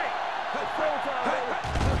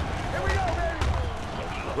 Here we go,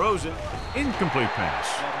 baby. Throws it. Incomplete pass.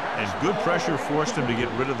 And good pressure forced him to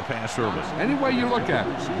get rid of the pass early. Any way you look at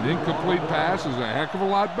it, an incomplete pass is a heck of a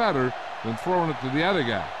lot better than throwing it to the other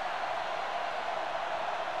guy.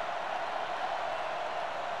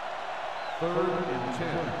 Third and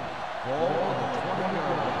 10. Ball on the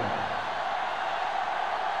 20-yard line.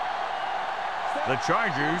 The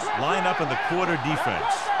Chargers line up in the quarter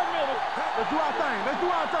defense. Let's do our thing. Let's do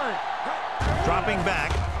our thing. Dropping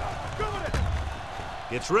back.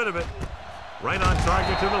 Gets rid of it. Right on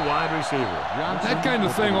target to the wide receiver. That kind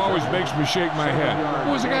of thing always makes me shake my head.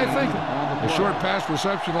 What was the guy thinking? A short pass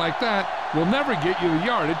reception like that will never get you the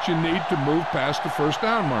yardage you need to move past the first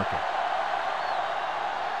down marker.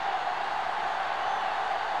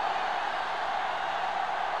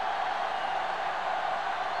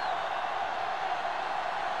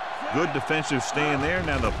 Good defensive stand there.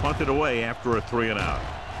 Now they'll punt it away after a 3-and-out.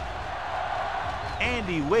 And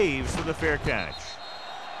he waves for the fair catch.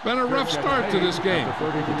 Been a rough start to this game,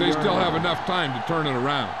 but they still have enough time to turn it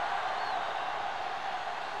around.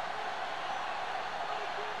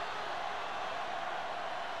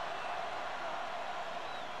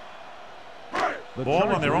 The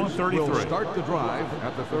Ball on their own Chargers 33. will start the drive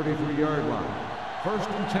at the 33-yard line. 1st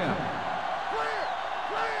and 10.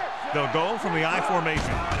 They'll go from the I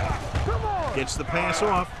formation. Gets the pass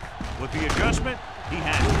off. With the adjustment, he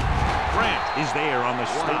has it. Grant is there on the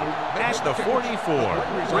stop. Past the 44.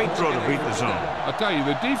 Great throw to beat the zone. I'll tell you,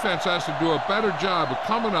 the defense has to do a better job of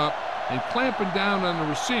coming up and clamping down on the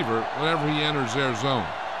receiver whenever he enters their zone.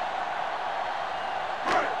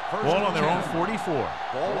 Ball on their own 44.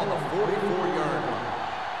 Ball on the 44-yard line.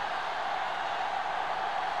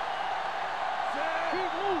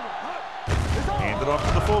 Hand it off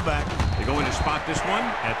to the fullback. They're going to spot this one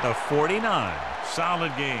at the 49.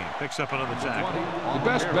 Solid game. Picks up another tackle. The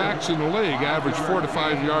best backs in the league average 4 to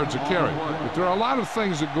 5 yards a carry. But there are a lot of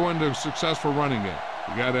things that go into a successful running game.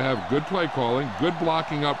 You got to have good play calling, good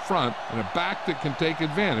blocking up front, and a back that can take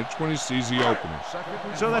advantage when he sees the opening.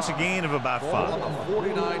 So that's a gain of about 5. Ball on the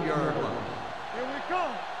 49-yard line. Here we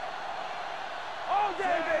come. All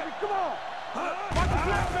day, baby. Come on. Watch the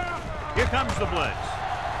flat now. Here comes the blitz.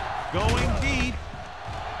 Going deep.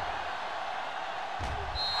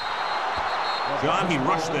 John, he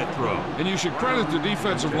rushed that throw. And you should credit the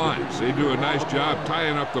defensive lines. They do a nice job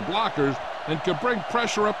tying up the blockers and can bring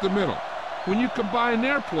pressure up the middle. When you combine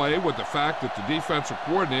their play with the fact that the defensive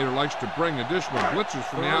coordinator likes to bring additional blitzers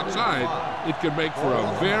from the outside, it can make for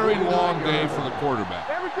a very long day for the quarterback.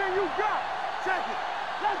 Everything you got. Check it.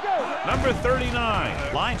 Let's go. Number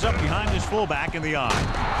 39 lines up behind his fullback in the eye.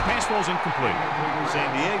 Pass ball's incomplete. San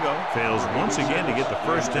Diego fails once again to get the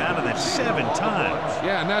first down, and that's 7 times.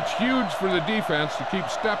 Yeah, and that's huge for the defense to keep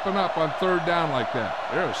stepping up on 3rd down like that.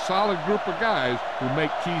 They're a solid group of guys who make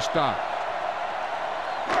key stops.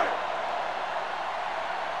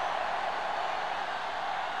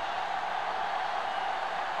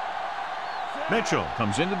 Mitchell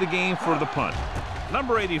comes into the game for the punt.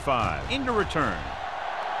 Number 85 into return.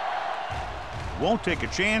 Won't take a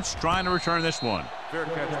chance trying to return this one. Fair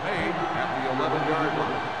catch made at the 11-yard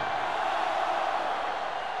line.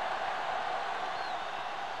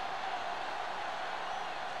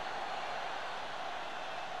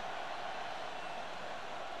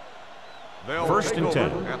 They'll 1st and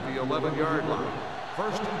 10. At the 11-yard line.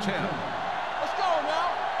 1st and 10. Let's go now.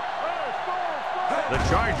 The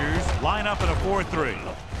Chargers line up in a 4-3.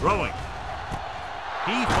 Throwing.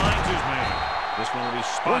 He finds his man. This one will be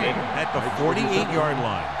spotted at the 48-yard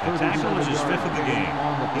line. The tackle is his 5th of the game.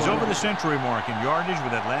 He's over the century mark in yardage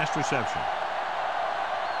with that last reception.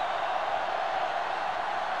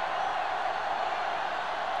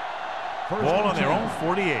 Ball on their own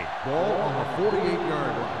 48. Ball on the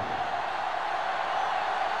 48-yard line.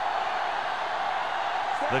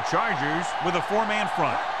 The Chargers with a 4-man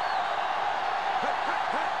front.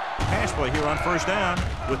 Pass play here on 1st down.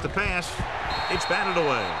 With the pass, it's batted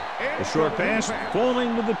away. The short pass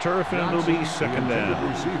falling to the turf, and it'll be 2nd down.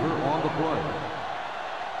 Receiver on the play.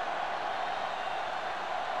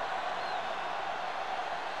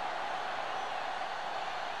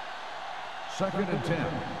 Second and 10.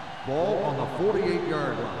 Ball on the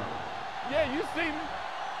 48-yard line. Yeah, you see me.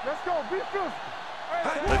 Let's go. Be physical.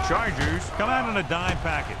 The Chargers come out on a dime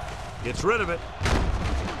packet. Gets rid of it.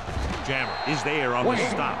 Jammer is there on the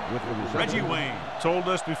stop. Reggie Wayne told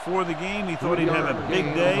us before the game he thought he'd have a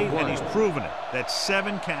big day, and he's proven it. That's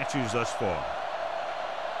 7 catches thus far.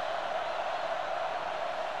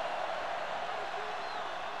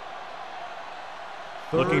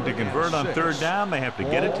 Looking to convert on 3rd down. They have to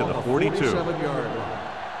get it to the 42. 47-yard line.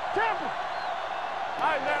 Tampa. All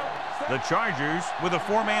right, now. The Chargers with a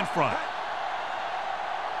 4-man front.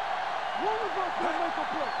 One of us will make a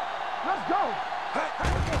play. Let's go.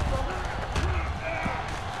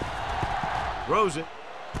 Throws it.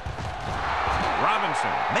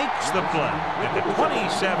 Robinson makes the play at the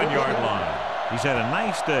 27-yard line. He's had a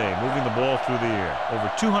nice day moving the ball through the air.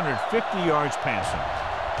 Over 250 yards passing.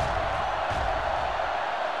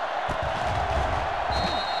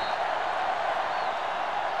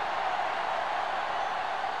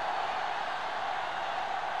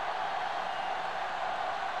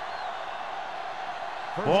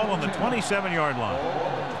 Ball on the 27-yard line. Ball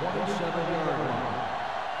on the 27-yard line.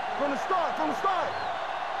 From the start, from the start.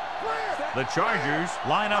 The Chargers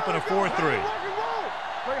line up in a 4-3.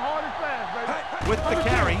 Play hard and fast, baby. With the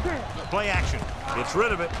carry, play action. Gets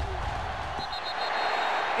rid of it.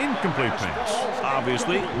 Incomplete pass.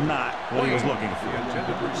 Obviously not what he was looking The for.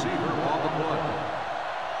 intended receiver on the play.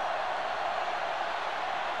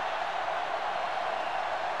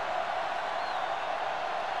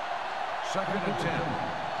 Second and 10.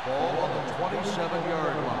 Ball on the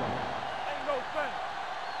 27-yard line. Ain't no thing.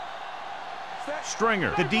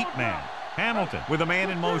 Stringer, the deep man. Hamilton with a man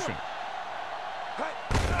in motion.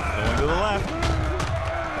 Going to the left.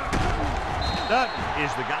 That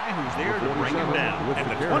is the guy who's there to bring him down at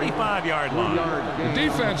the 25-yard line. The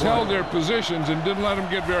defense held their positions and didn't let them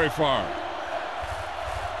get very far.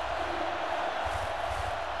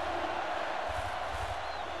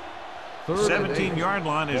 Third and 17-yard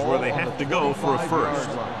line is eight. where they Ball on have the to go for a 25-yard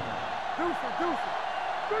first. line.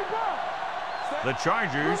 The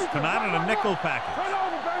Chargers come out in a nickel package. Turn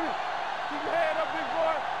over, baby. Keep your head up, big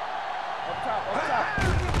boy. Up top, up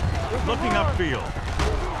top. Looking upfield.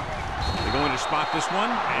 They're going to spot this one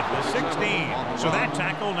at the 16. So that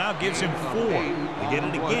tackle now gives him 4 to get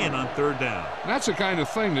it again on third down. That's the kind of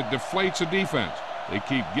thing that deflates a defense. They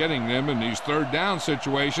keep getting them in these third down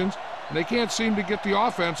situations, and they can't seem to get the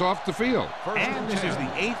offense off the field. And this is the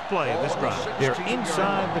 8th play of this drive. They're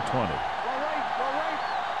inside the 20.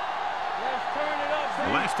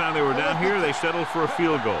 The last time they were down here, they settled for a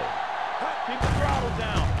field goal. Keep the throttle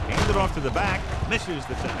down. Hands it off to the back, misses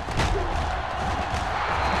the tackle.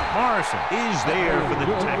 Morrison is there for the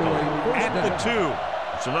tackle at the 2.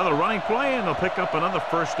 It's another running play, and they'll pick up another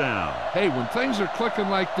first down. Hey, when things are clicking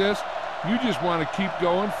like this, you just want to keep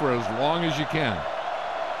going for as long as you can.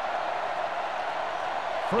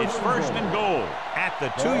 It's first and goal at the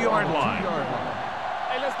 2-yard line.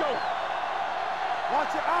 Hey, let's go.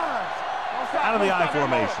 Watch your eyes. Out of the I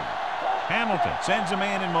formation. Hamilton sends a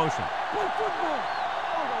man in motion.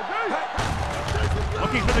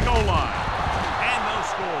 Looking for the goal line. And they'll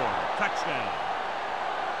score. Touchdown.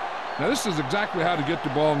 Now, this is exactly how to get the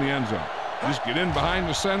ball in the end zone. Just get in behind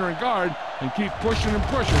the center and guard and keep pushing and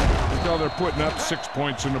pushing until they're putting up 6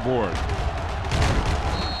 points on the board.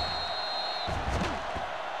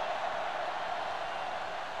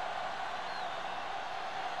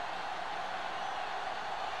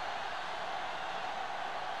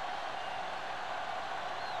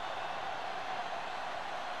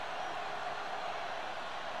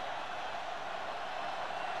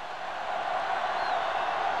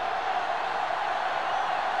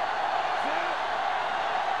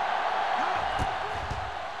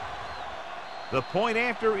 The point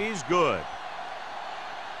after is good.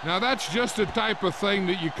 Now, that's just the type of thing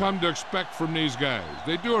that you come to expect from these guys.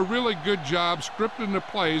 They do a really good job scripting the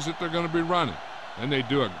plays that they're going to be running, and they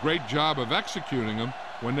do a great job of executing them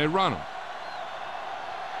when they run them.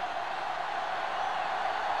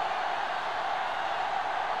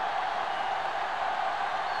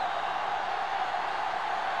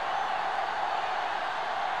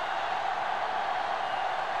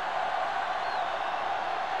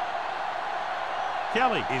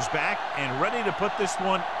 Kelly is back and ready to put this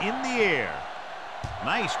one in the air.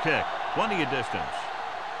 Nice kick. Plenty of distance.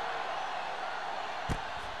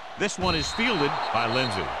 This one is fielded by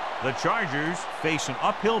Lindsey. The Chargers face an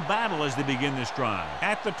uphill battle as they begin this drive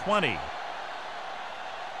at the 20.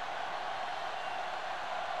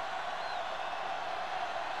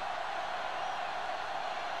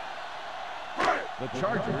 The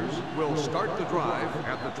Chargers will start the drive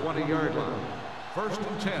at the 20-yard line. First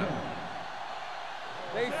and 10.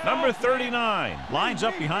 Number 39 lines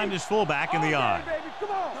up behind his fullback in the I. Baby,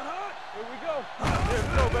 come on. Here we go. Here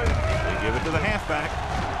we go, baby. They give it to the halfback.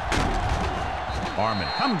 Harmon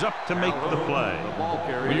comes up to make the play.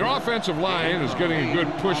 When your offensive line is getting a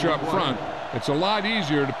good push up front, it's a lot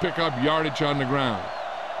easier to pick up yardage on the ground.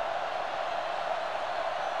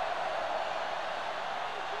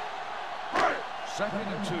 Second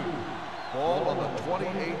and 2. Ball on the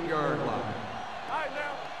 28-yard line. All right,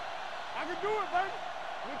 now. I can do it, baby.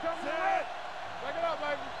 We come to that. Back it up,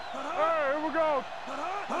 baby. All right, here we go.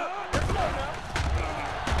 Let's go now.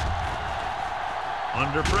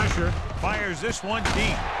 Under pressure, fires this one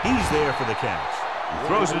deep. He's there for the catch. He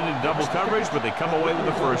throws it in double coverage, but they come away with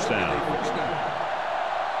the first down.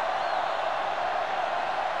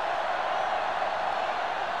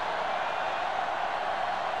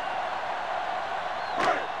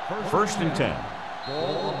 First and 10.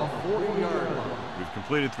 Ball on the 40-yard line. We've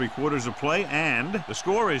completed 3/4 of play, and the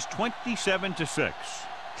score is 27-6.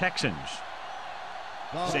 Texans.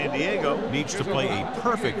 San Diego needs to play a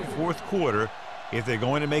perfect fourth quarter if they're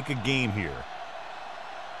going to make a game here.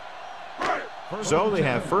 So they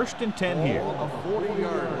have 1st and 10 here. On the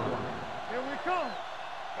 40-yard line. Here we come.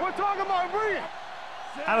 We're talking about bringing.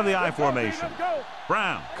 Out of the I formation.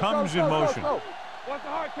 Brown comes in motion. What's the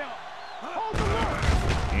hard count? Hold the line.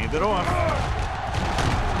 Hand it off.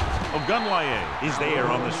 Ogunwaye is there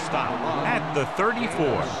on the stop at the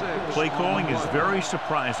 34. Play calling is very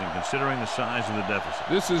surprising considering the size of the deficit.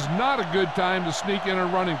 This is not a good time to sneak in a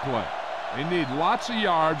running play. They need lots of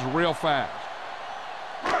yards real fast.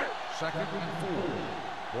 2nd and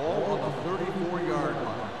 4. Ball on the 34-yard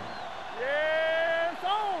line. Yeah, it's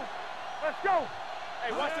on. Let's go.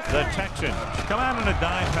 Hey, watch the The Texans come out in a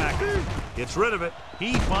dime package. Gets rid of it.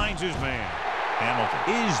 He finds his man.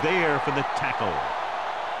 Hamilton is there for the tackle.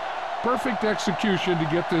 Perfect execution to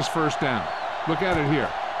get this 1st down. Look at it here.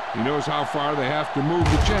 He knows how far they have to move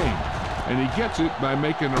the chain, and he gets it by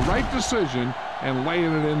making the right decision and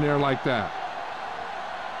laying it in there like that.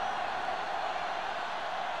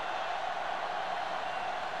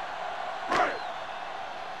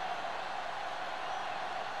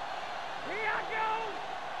 Here I go.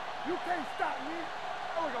 You can't stop me.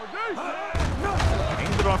 There we go,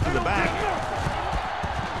 Hands it off to the back.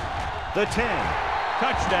 The 10.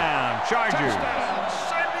 Touchdown, Chargers.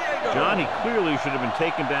 John, he clearly should have been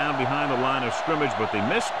taken down behind the line of scrimmage, but they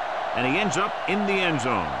missed, and he ends up in the end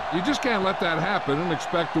zone. You just can't let that happen and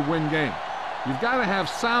expect to win games. You've got to have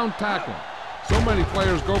sound tackling. So many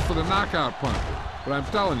players go for the knockout punch, but I'm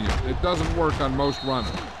telling you, it doesn't work on most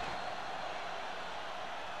runners.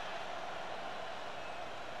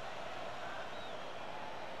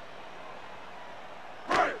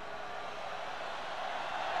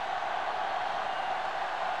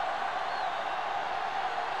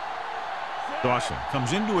 Dawson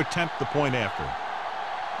comes in to attempt the point after.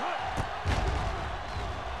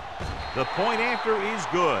 The point after is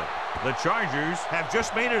good. The Chargers have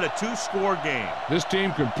just made it a 2-score game. This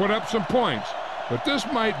team can put up some points, but this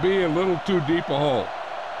might be a little too deep a hole.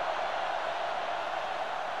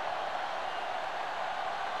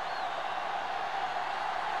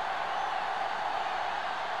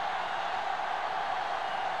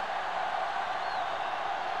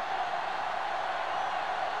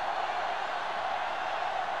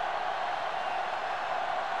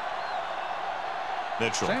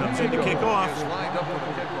 Mitchell comes in to kick off. Is lined up with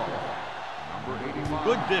the kickoff. Number 85.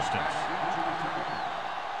 Good distance.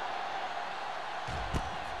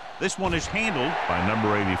 This one is handled by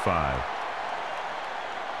number 85.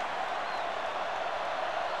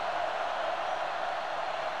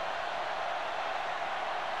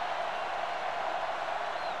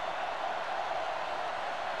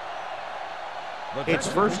 It's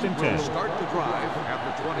 1st and 10. Start the drive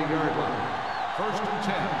at the 20-yard line. 1st and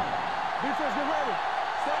 10. Defense, get ready.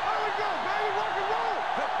 Say, there we go, baby. Rock and roll.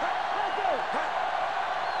 Let's go.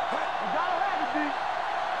 You gotta have it, D.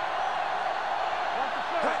 Watch the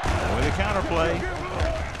play. With a counter play.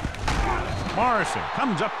 Morrison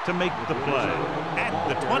comes up to make the play at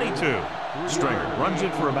the 22. Stringer runs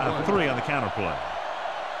it for about 3 on the counter play.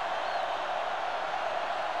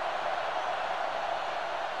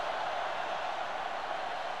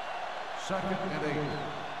 Second and 8.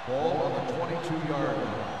 Ball on the 22-yard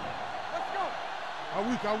line.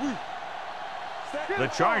 Are we? The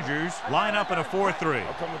Chargers line up in a 4-3.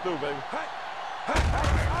 I'm coming through, baby.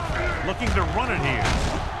 Looking to run it here.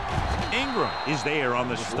 Ingram is there on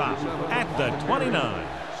the stop at the 29.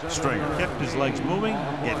 Stringer kept his legs moving,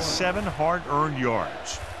 gets 7 hard-earned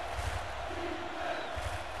yards.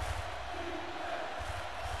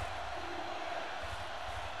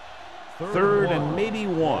 Third and maybe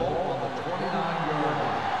 1. Ball on the 29-yard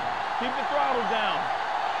line. Keep the throttle down.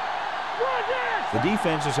 The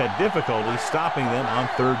defense has had difficulty stopping them on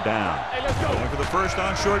 3rd down. Hey, let's go. Going for the first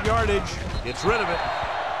on short yardage. Gets rid of it.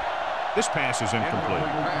 This pass is incomplete.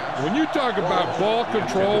 When you talk about ball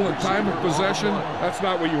control and time of possession, that's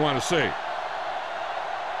not what you want to see.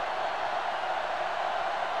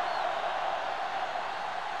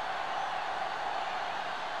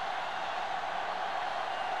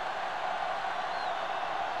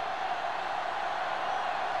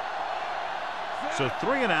 So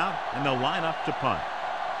 3 and out, and they'll line up to punt.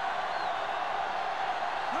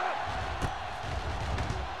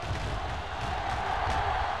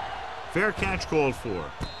 Fair catch called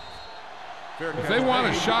for. If they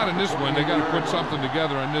want a shot in this one, they got to put something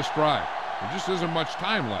together on this drive. There just isn't much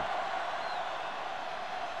time left.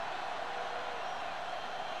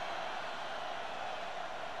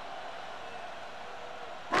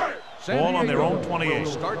 Ball on their own 28.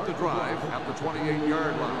 Start the drive at the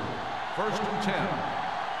 28-yard line. 1st and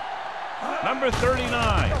 10. Number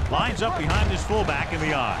 39 lines up behind his fullback in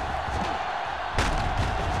the I.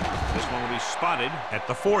 one will be spotted at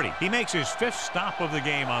the 40. He makes his 5th stop of the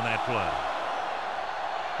game on that play.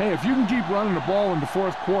 Hey, if you can keep running the ball in the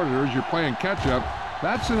 4th quarter as you're playing catch-up,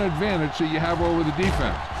 that's an advantage that you have over the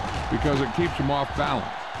defense because it keeps them off balance.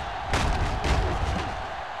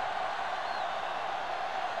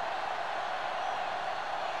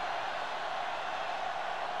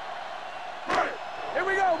 Here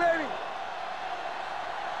we go, baby.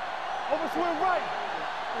 Overswing right.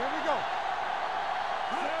 Here we go.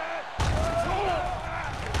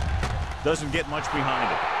 Doesn't get much behind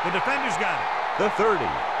it. The defender's got it. The 30,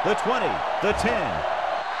 the 20, the 10.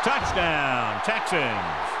 Touchdown,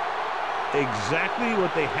 Texans. Exactly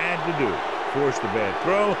what they had to do. Force the bad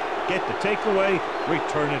throw, get the takeaway,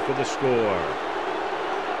 return it for the score.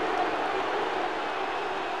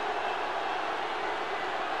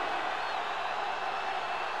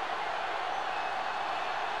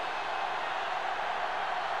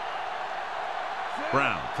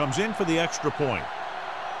 Brown comes in for the extra point.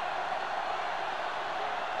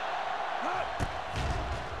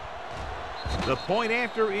 The point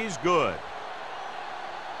after is good.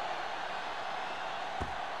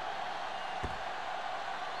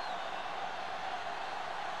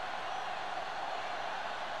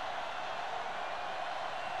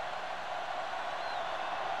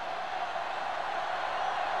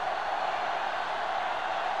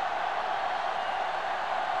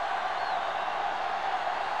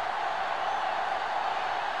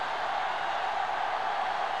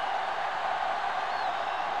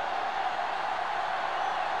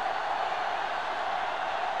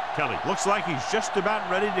 Kelly looks like he's just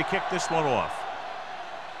about ready to kick this one off.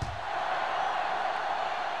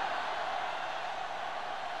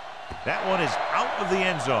 That one is out of the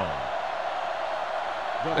end zone.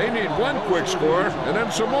 They need one quick score and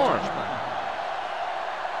then some more.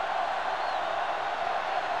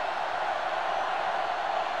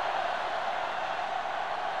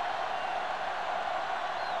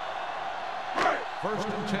 First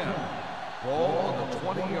and 10. Ball on the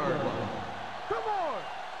 20-yard line. Come on.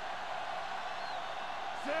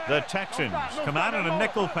 The Texans come out in a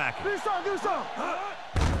nickel package. Do something, do something.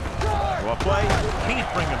 A play,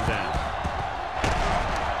 can't bring him down.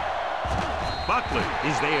 Buckley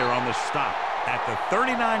is there on the stop at the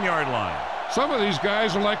 39-yard line. Some of these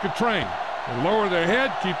guys are like a train. They lower their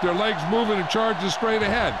head, keep their legs moving, and charges straight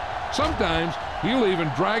ahead. Sometimes he'll even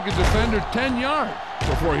drag a defender 10 yards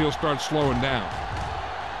before he'll start slowing down.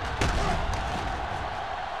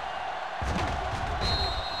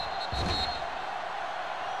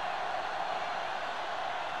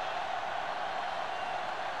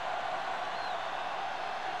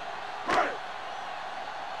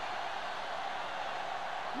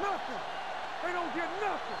 Nothing. They don't get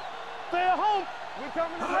nothing. Stay at home. We're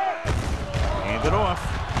coming to that. Hand it off.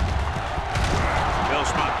 They'll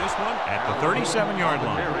spot this one at the 37-yard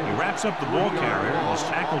line. He wraps up the ball carrier. His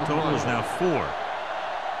tackle total is now 4.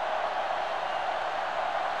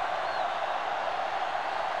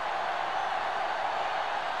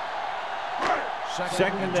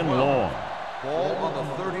 Second and long. Ball on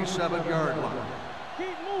the 37-yard line.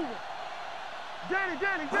 Keep moving.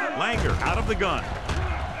 Danny. Langer out of the gun.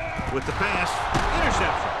 With the pass,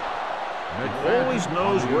 interception. He always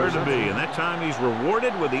knows where to be, and that time he's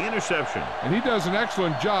rewarded with the interception. And he does an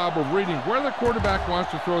excellent job of reading where the quarterback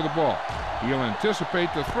wants to throw the ball. He'll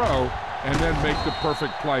anticipate the throw and then make the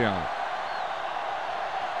perfect play on it.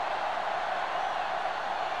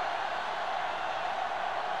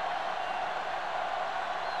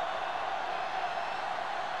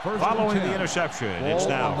 Following the interception, it's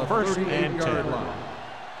now first and 10.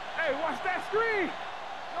 Hey, watch that screen.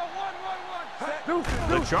 No, one.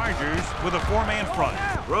 The Chargers with a 4-man front.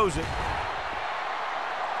 Throws it.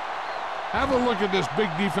 Have a look at this big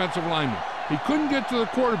defensive lineman. He couldn't get to the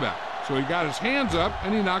quarterback, so he got his hands up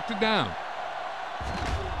and he knocked it down.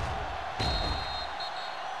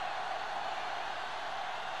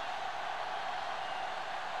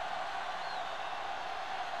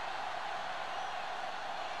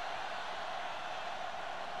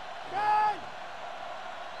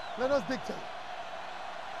 Let us dictate.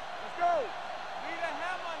 Let's go. Need a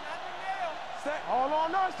hammer, not the nail. Set. All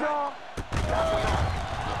on us, y'all.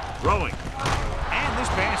 Throwing. And this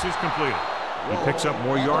pass is completed. He picks up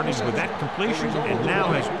more yardage with that completion and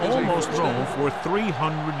now has almost thrown for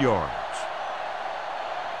 300 yards.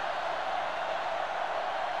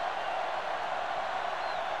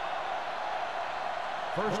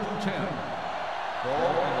 First and 10.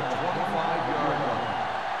 Ball on the 25-yard line.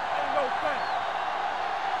 Ain't no thing.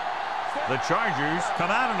 The Chargers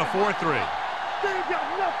come out in a 4-3. They ain't got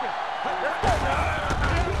nothing.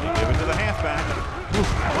 They give it to the halfback.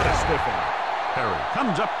 What a stiff one. Perry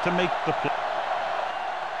comes up to make the play.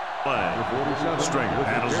 Stringer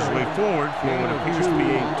paddles his way forward for what appears to be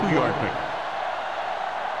a 2-yard pick.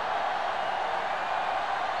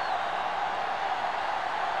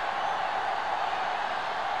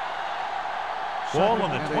 Ball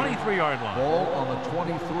on the 23-yard line. Ball on the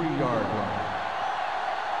 23-yard line.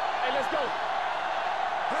 Hey, let's go.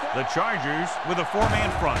 The Chargers with a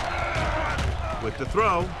 4-man front. With the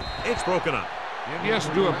throw, it's broken up. He has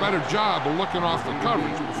to do a better job of looking off the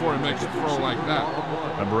coverage before he makes a throw like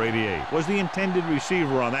that. Number 88 was the intended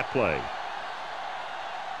receiver on that play.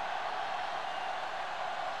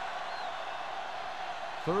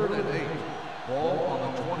 Third and 8. Ball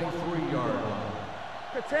on the 23-yard line.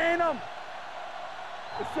 Contain them.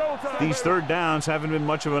 It's showtime. These third downs haven't been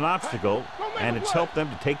much of an obstacle, and it's helped them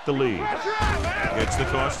to take the lead. Gets the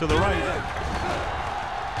toss to the right.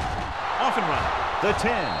 Off and run. The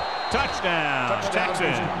 10. Touchdown,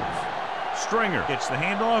 Texans. Stringer gets the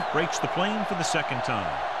handoff, breaks the plane for the second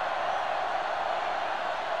time.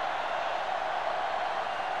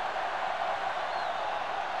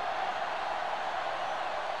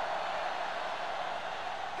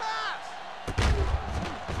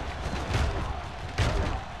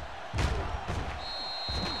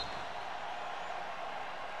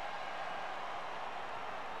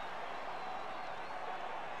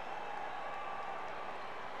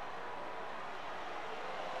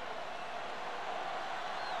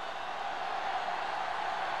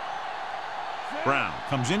 Brown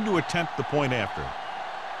comes in to attempt the point after.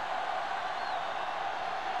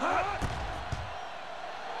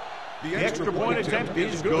 The extra point attempt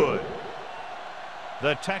is good.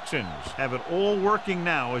 The Texans have it all working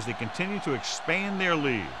now as they continue to expand their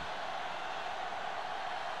lead.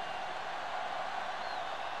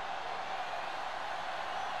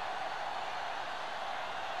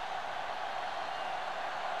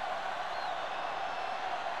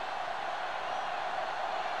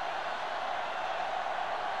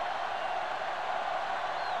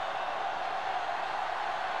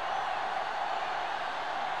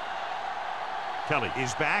 Kelly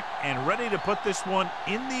is back and ready to put this one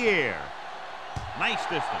in the air. Nice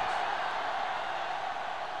distance.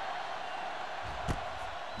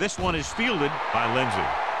 This one is fielded by Lindsey.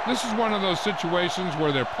 This is one of those situations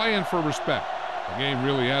where they're playing for respect. The game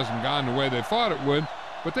really hasn't gone the way they thought it would,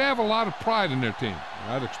 but they have a lot of pride in their team.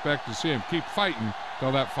 I'd expect to see them keep fighting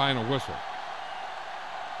till that final whistle.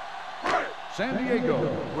 San Diego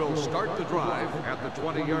will start the drive at the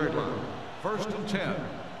 20-yard line. First and 10.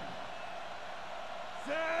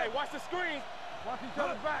 Hey, watch the screen. Watch each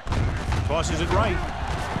other's back. Tosses it right.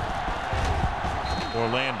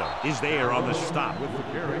 Orlando is there on the stop.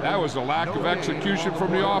 That was a lack of execution from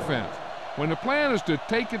the offense. When the plan is to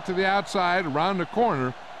take it to the outside around the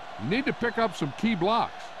corner, you need to pick up some key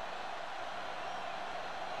blocks.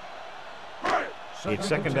 It's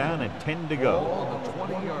second down and 10 to go. On the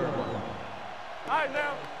 20-yard line. All right,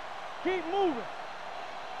 now, keep moving.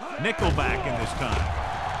 Nickelback in this time.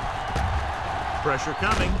 Pressure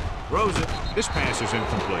coming. Throws it. This pass is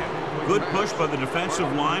incomplete. Good push by the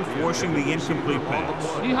defensive line, forcing the incomplete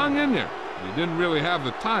pass. He hung in there. He didn't really have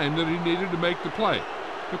the time that he needed to make the play.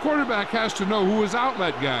 The quarterback has to know who his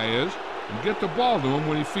outlet guy is and get the ball to him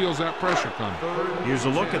when he feels that pressure coming. Here's a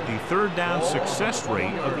look at the third down success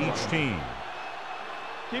rate of each team.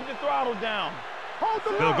 Keep the throttle down. Hold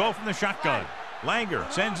the They'll line. go from the shotgun. Langer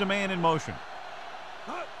sends a man in motion.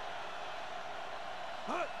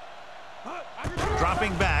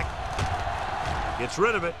 Dropping back. Gets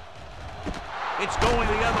rid of it. It's going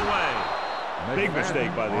the other way. Big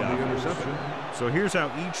mistake by the interception. So here's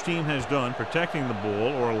how each team has done protecting the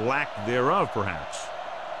ball, or lack thereof, perhaps.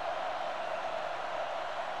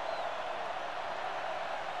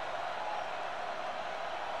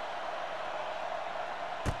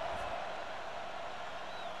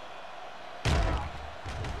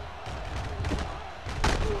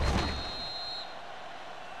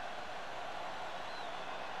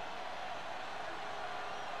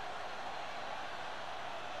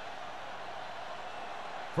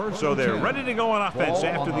 So they're ready to go on offense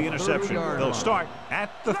after the interception. They'll start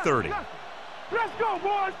at the 30. Let's go,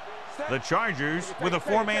 boys. The Chargers with a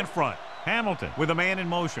 4-man front. Hamilton with a man in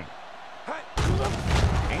motion.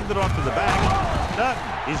 Handed off to the back.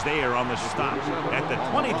 Dutton is there on the stop at the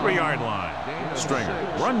 23-yard line.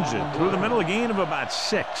 Stringer runs it through the middle, a gain of about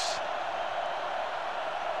 6.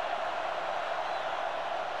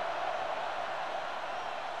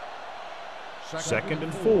 Second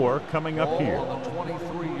and 4 coming up here. On the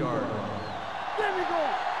 23-yard line. There we go.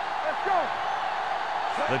 Let's go.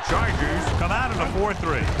 The Chargers come out in a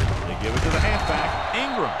 4-3. They give it to the halfback.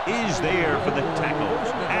 Ingram is there for the tackles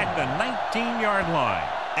at the 19-yard line.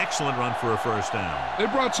 Excellent run for a first down. They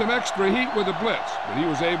brought some extra heat with a blitz, but he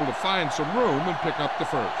was able to find some room and pick up the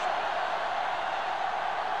first.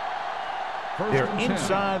 They're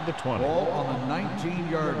inside the 20. Ball on the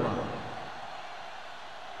 19-yard line.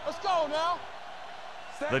 Let's go now.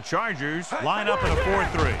 The Chargers line up in a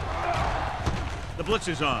 4-3. The blitz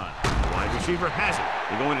is on. The wide receiver has it.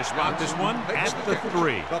 They're going to spot this one at the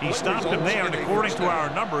 3. He stopped him there, and according to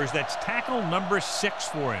our numbers, that's tackle number 6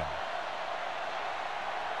 for him.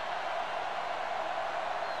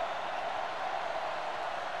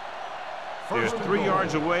 They're 3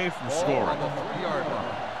 yards away from scoring. On the 3-yard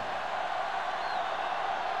line.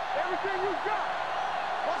 Everything you got.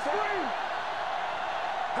 Let's screen.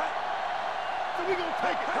 So we gonna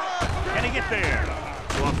take it. Can he get there?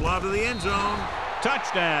 Off lob to the end zone.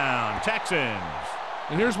 Touchdown, Texans.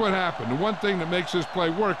 And here's what happened. The one thing that makes this play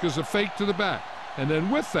work is a fake to the back. And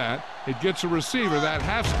then with that, it gets a receiver that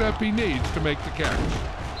half step he needs to make the catch.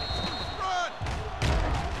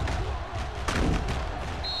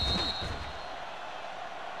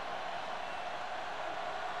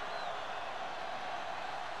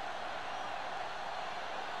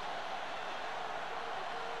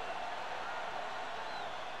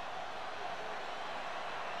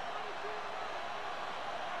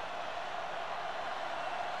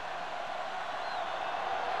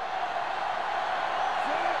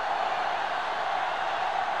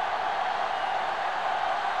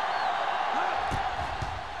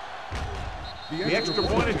 The extra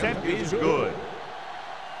point attempt is good.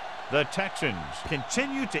 The Texans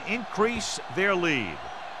continue to increase their lead.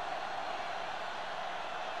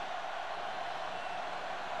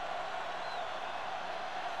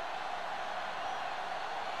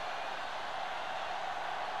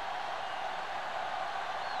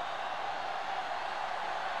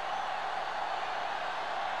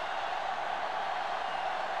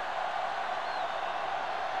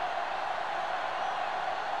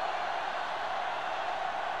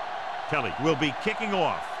 Kelly will be kicking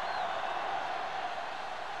off.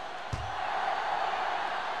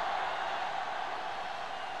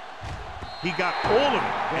 He got all of it,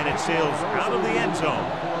 and it sails out of the end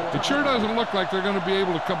zone. It sure doesn't look like they're going to be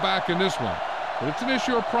able to come back in this one, but it's an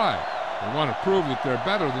issue of pride. They want to prove that they're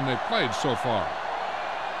better than they've played so far.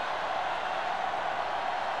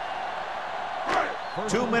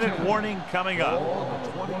 2-minute warning coming up. On the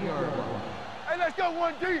 20-yard line. Hey, let's go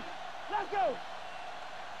 1D. Let's go.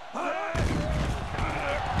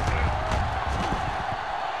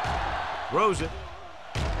 Throws it.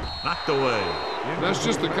 Knocked away. That's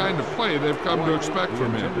just the kind of play they've come to expect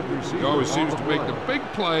from him. He always seems to make the big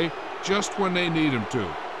play just when they need him to.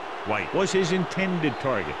 White was his intended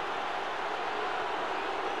target.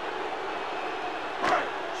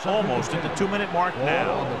 Almost at the 2-minute mark Ball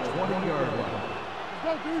now. on the 20-yard line.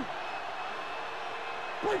 Go, dude.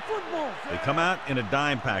 Play football. They come out in a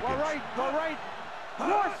dime package. Go right.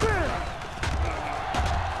 Watch it.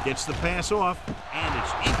 Gets the pass off, and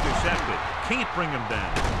it's intercepted. Can't bring him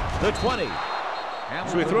down. The 20.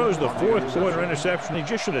 So he throws the fourth-quarter interception. He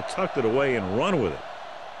just should have tucked it away and run with it.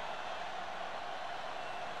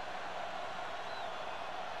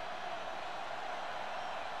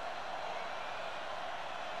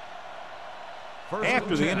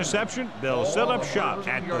 After the interception, they'll set up shop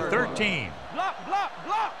at the 13. Block.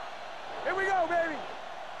 Here we go, baby.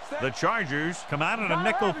 The Chargers come out in a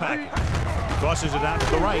nickel package. Tosses it out to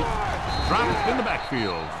the right. Dropped in the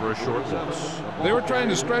backfield for a short loss. They were trying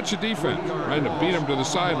to stretch the defense, trying to beat them to the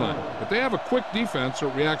sideline. But they have a quick defense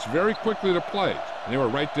that reacts very quickly to plays. And they were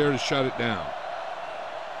right there to shut it down.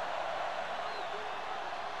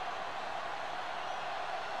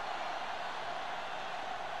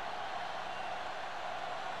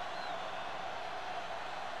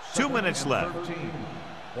 Two minutes left. 13.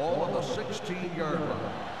 Ball on the 16-yard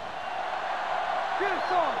line. Get it,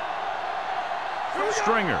 son.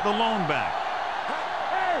 Stringer, the lone back.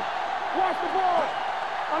 Hey, watch the ball.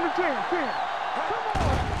 On the 10. Come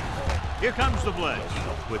on. Here comes the blitz.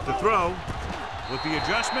 With the throw, with the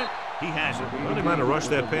adjustment, he has it. Well, he might have rushed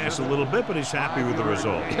that pass a little bit, but he's happy with the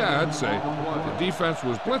result. Yeah, I'd say. The defense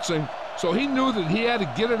was blitzing, so he knew that he had to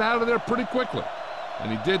get it out of there pretty quickly.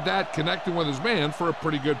 And he did that, connecting with his man for a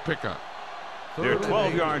pretty good pickup. They're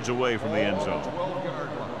 12 yards away from the end zone. 12-yard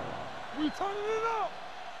line. We turning it up.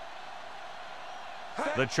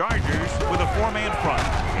 The Chargers with a 4-man front.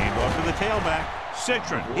 Hand off to the tailback.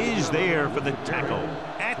 Citron is there for the tackle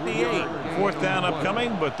at the 8. 4th down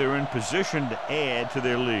upcoming, but they're in position to add to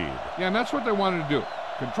their lead. Yeah, and that's what they wanted to do.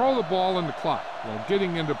 Control the ball and the clock while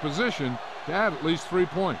getting into position to to add at least 3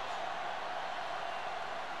 points.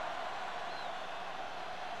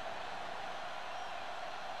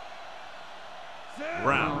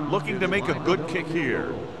 Brown looking to make a good kick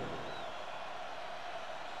here.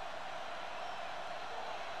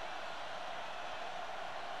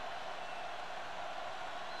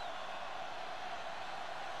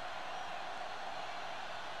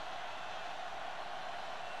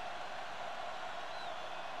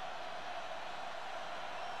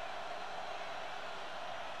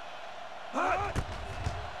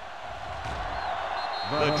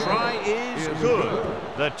 The try is good.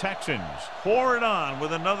 The Texans pour it on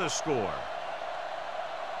with another score.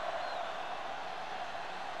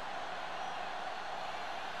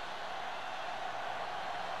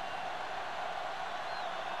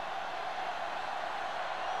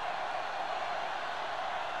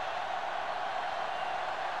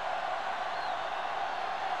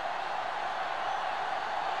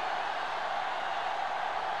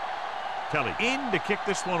 Kelly in to kick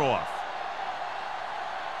this one off.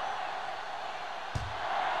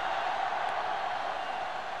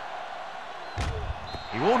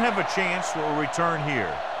 He won't have a chance for a return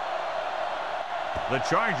here. The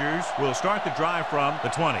Chargers will start the drive from the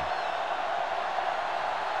 20.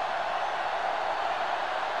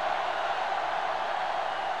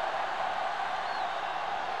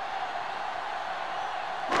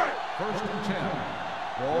 First and 10.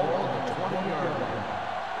 Ball on the 20-yard line.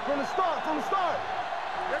 From the start, from the start.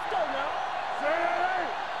 Let's go now. Say,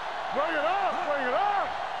 bring it up, bring it up.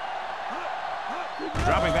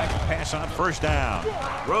 Dropping back to pass on first down.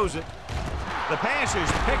 Throws it. The pass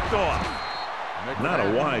is picked off. Not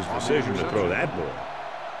a wise decision to throw that ball.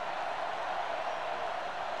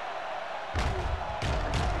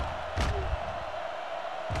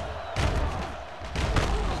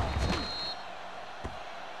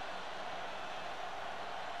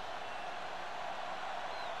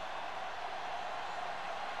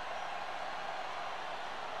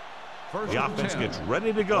 The offense gets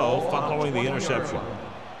ready to go following the interception.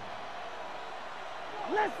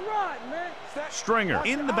 Let's run, man. Stringer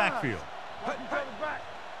in the backfield.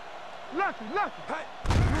 Lucky.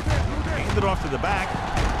 Handed off to the back.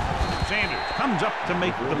 Sanders comes up to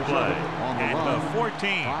make the play at the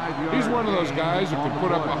 14. He's one of those guys who can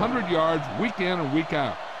put up 100 yards week in and week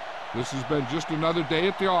out. This has been just another day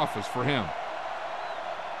at the office for him.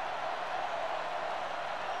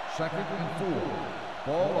 Second and 4.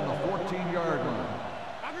 Ball on the 14-yard line.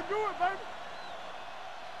 I can do it, baby.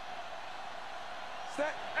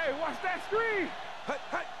 Set. Hey, watch that screen.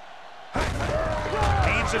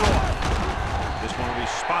 Hands it off. This one will be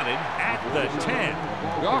spotted at the 10.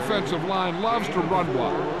 The offensive line loves to run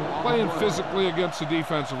block, playing physically against the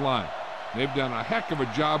defensive line. They've done a heck of a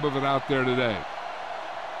job of it out there today.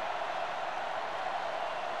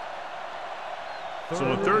 So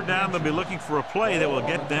on third down, they'll be looking for a play that will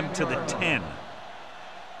get them to the 10.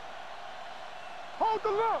 Hold the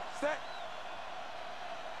look. Set.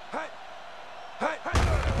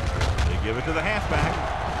 They give it to the halfback.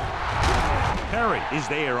 Perry is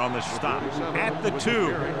there on the stop at the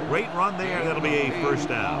 2. Great run there. That'll be a first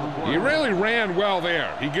down. He really ran well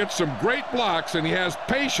there. He gets some great blocks, and he has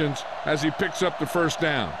patience as he picks up the first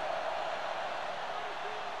down.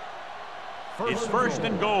 It's first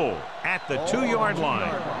and goal at the 2-yard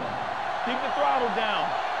line. Keep the throttle down.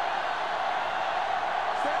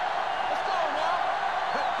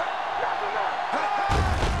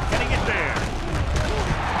 Can he get there?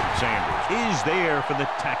 Sanders is there for the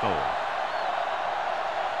tackle.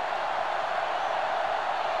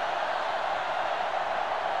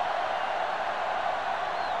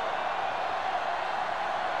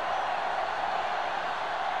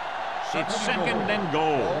 It's second and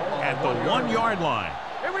goal at the 1-yard line.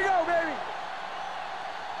 Here we go, baby.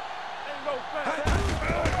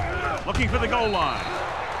 Looking for the goal line.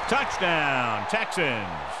 Touchdown, Texans.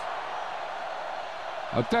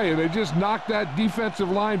 I'll tell you, they just knocked that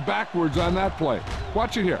defensive line backwards on that play.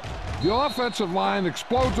 Watch it here. The offensive line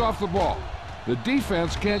explodes off the ball. The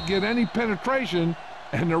defense can't get any penetration,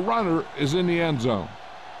 and the runner is in the end zone.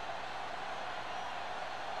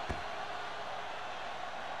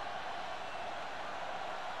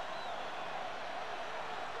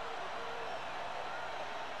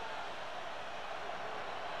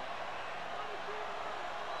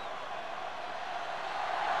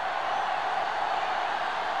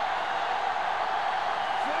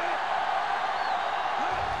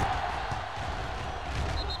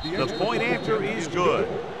 The point after is good.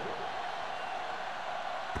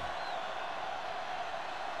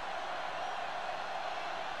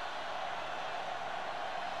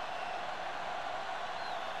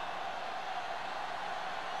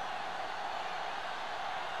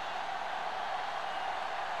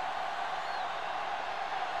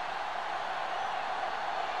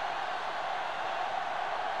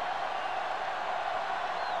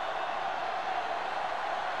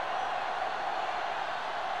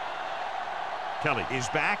 Kelly is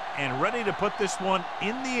back and ready to put this one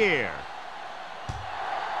in the air.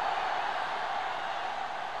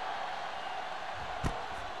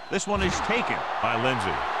 This one is taken by Lindsey.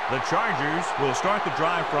 The Chargers will start the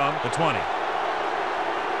drive from the 20.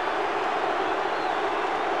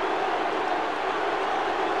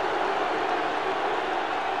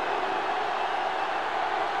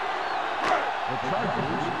 The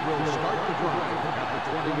Chargers will start the drive at the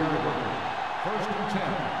 20-yard line. 1st and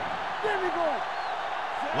 10. There we go.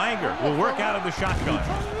 Langer will work out of the shotgun.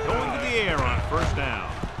 Going to the air on 1st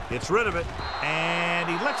down. Gets rid of it, and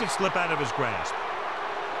he lets it slip out of his grasp.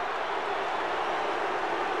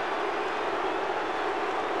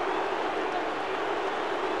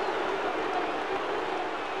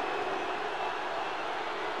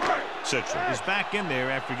 Sitchell is back in there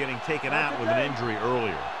after getting taken out with an injury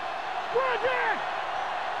earlier.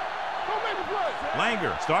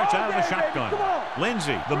 Langer starts out of the shotgun.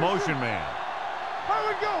 Lindsey, the motion man. Here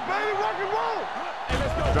we go, baby. Rock and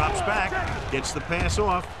roll. Drops back, gets the pass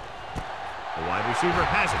off. The wide receiver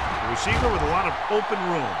has it. The receiver with a lot of open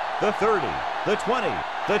room. The 30, the 20,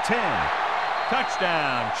 the 10.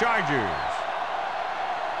 Touchdown, Chargers.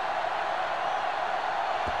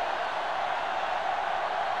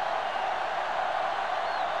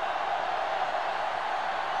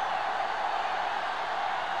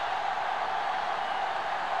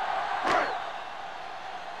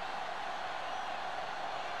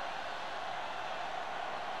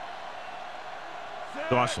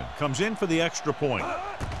 Dawson comes in for the extra point.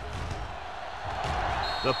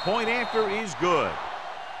 The point after is good.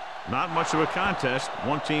 Not much of a contest.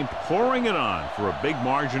 One team pouring it on for a big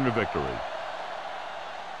margin of victory.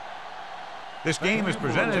 This game is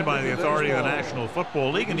presented by the authority of the National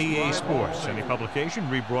Football League and EA Sports. Any publication,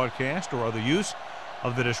 rebroadcast, or other use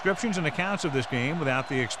of the descriptions and accounts of this game without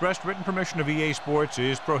the expressed written permission of EA Sports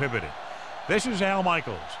is prohibited. This is Al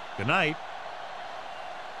Michaels. Good night.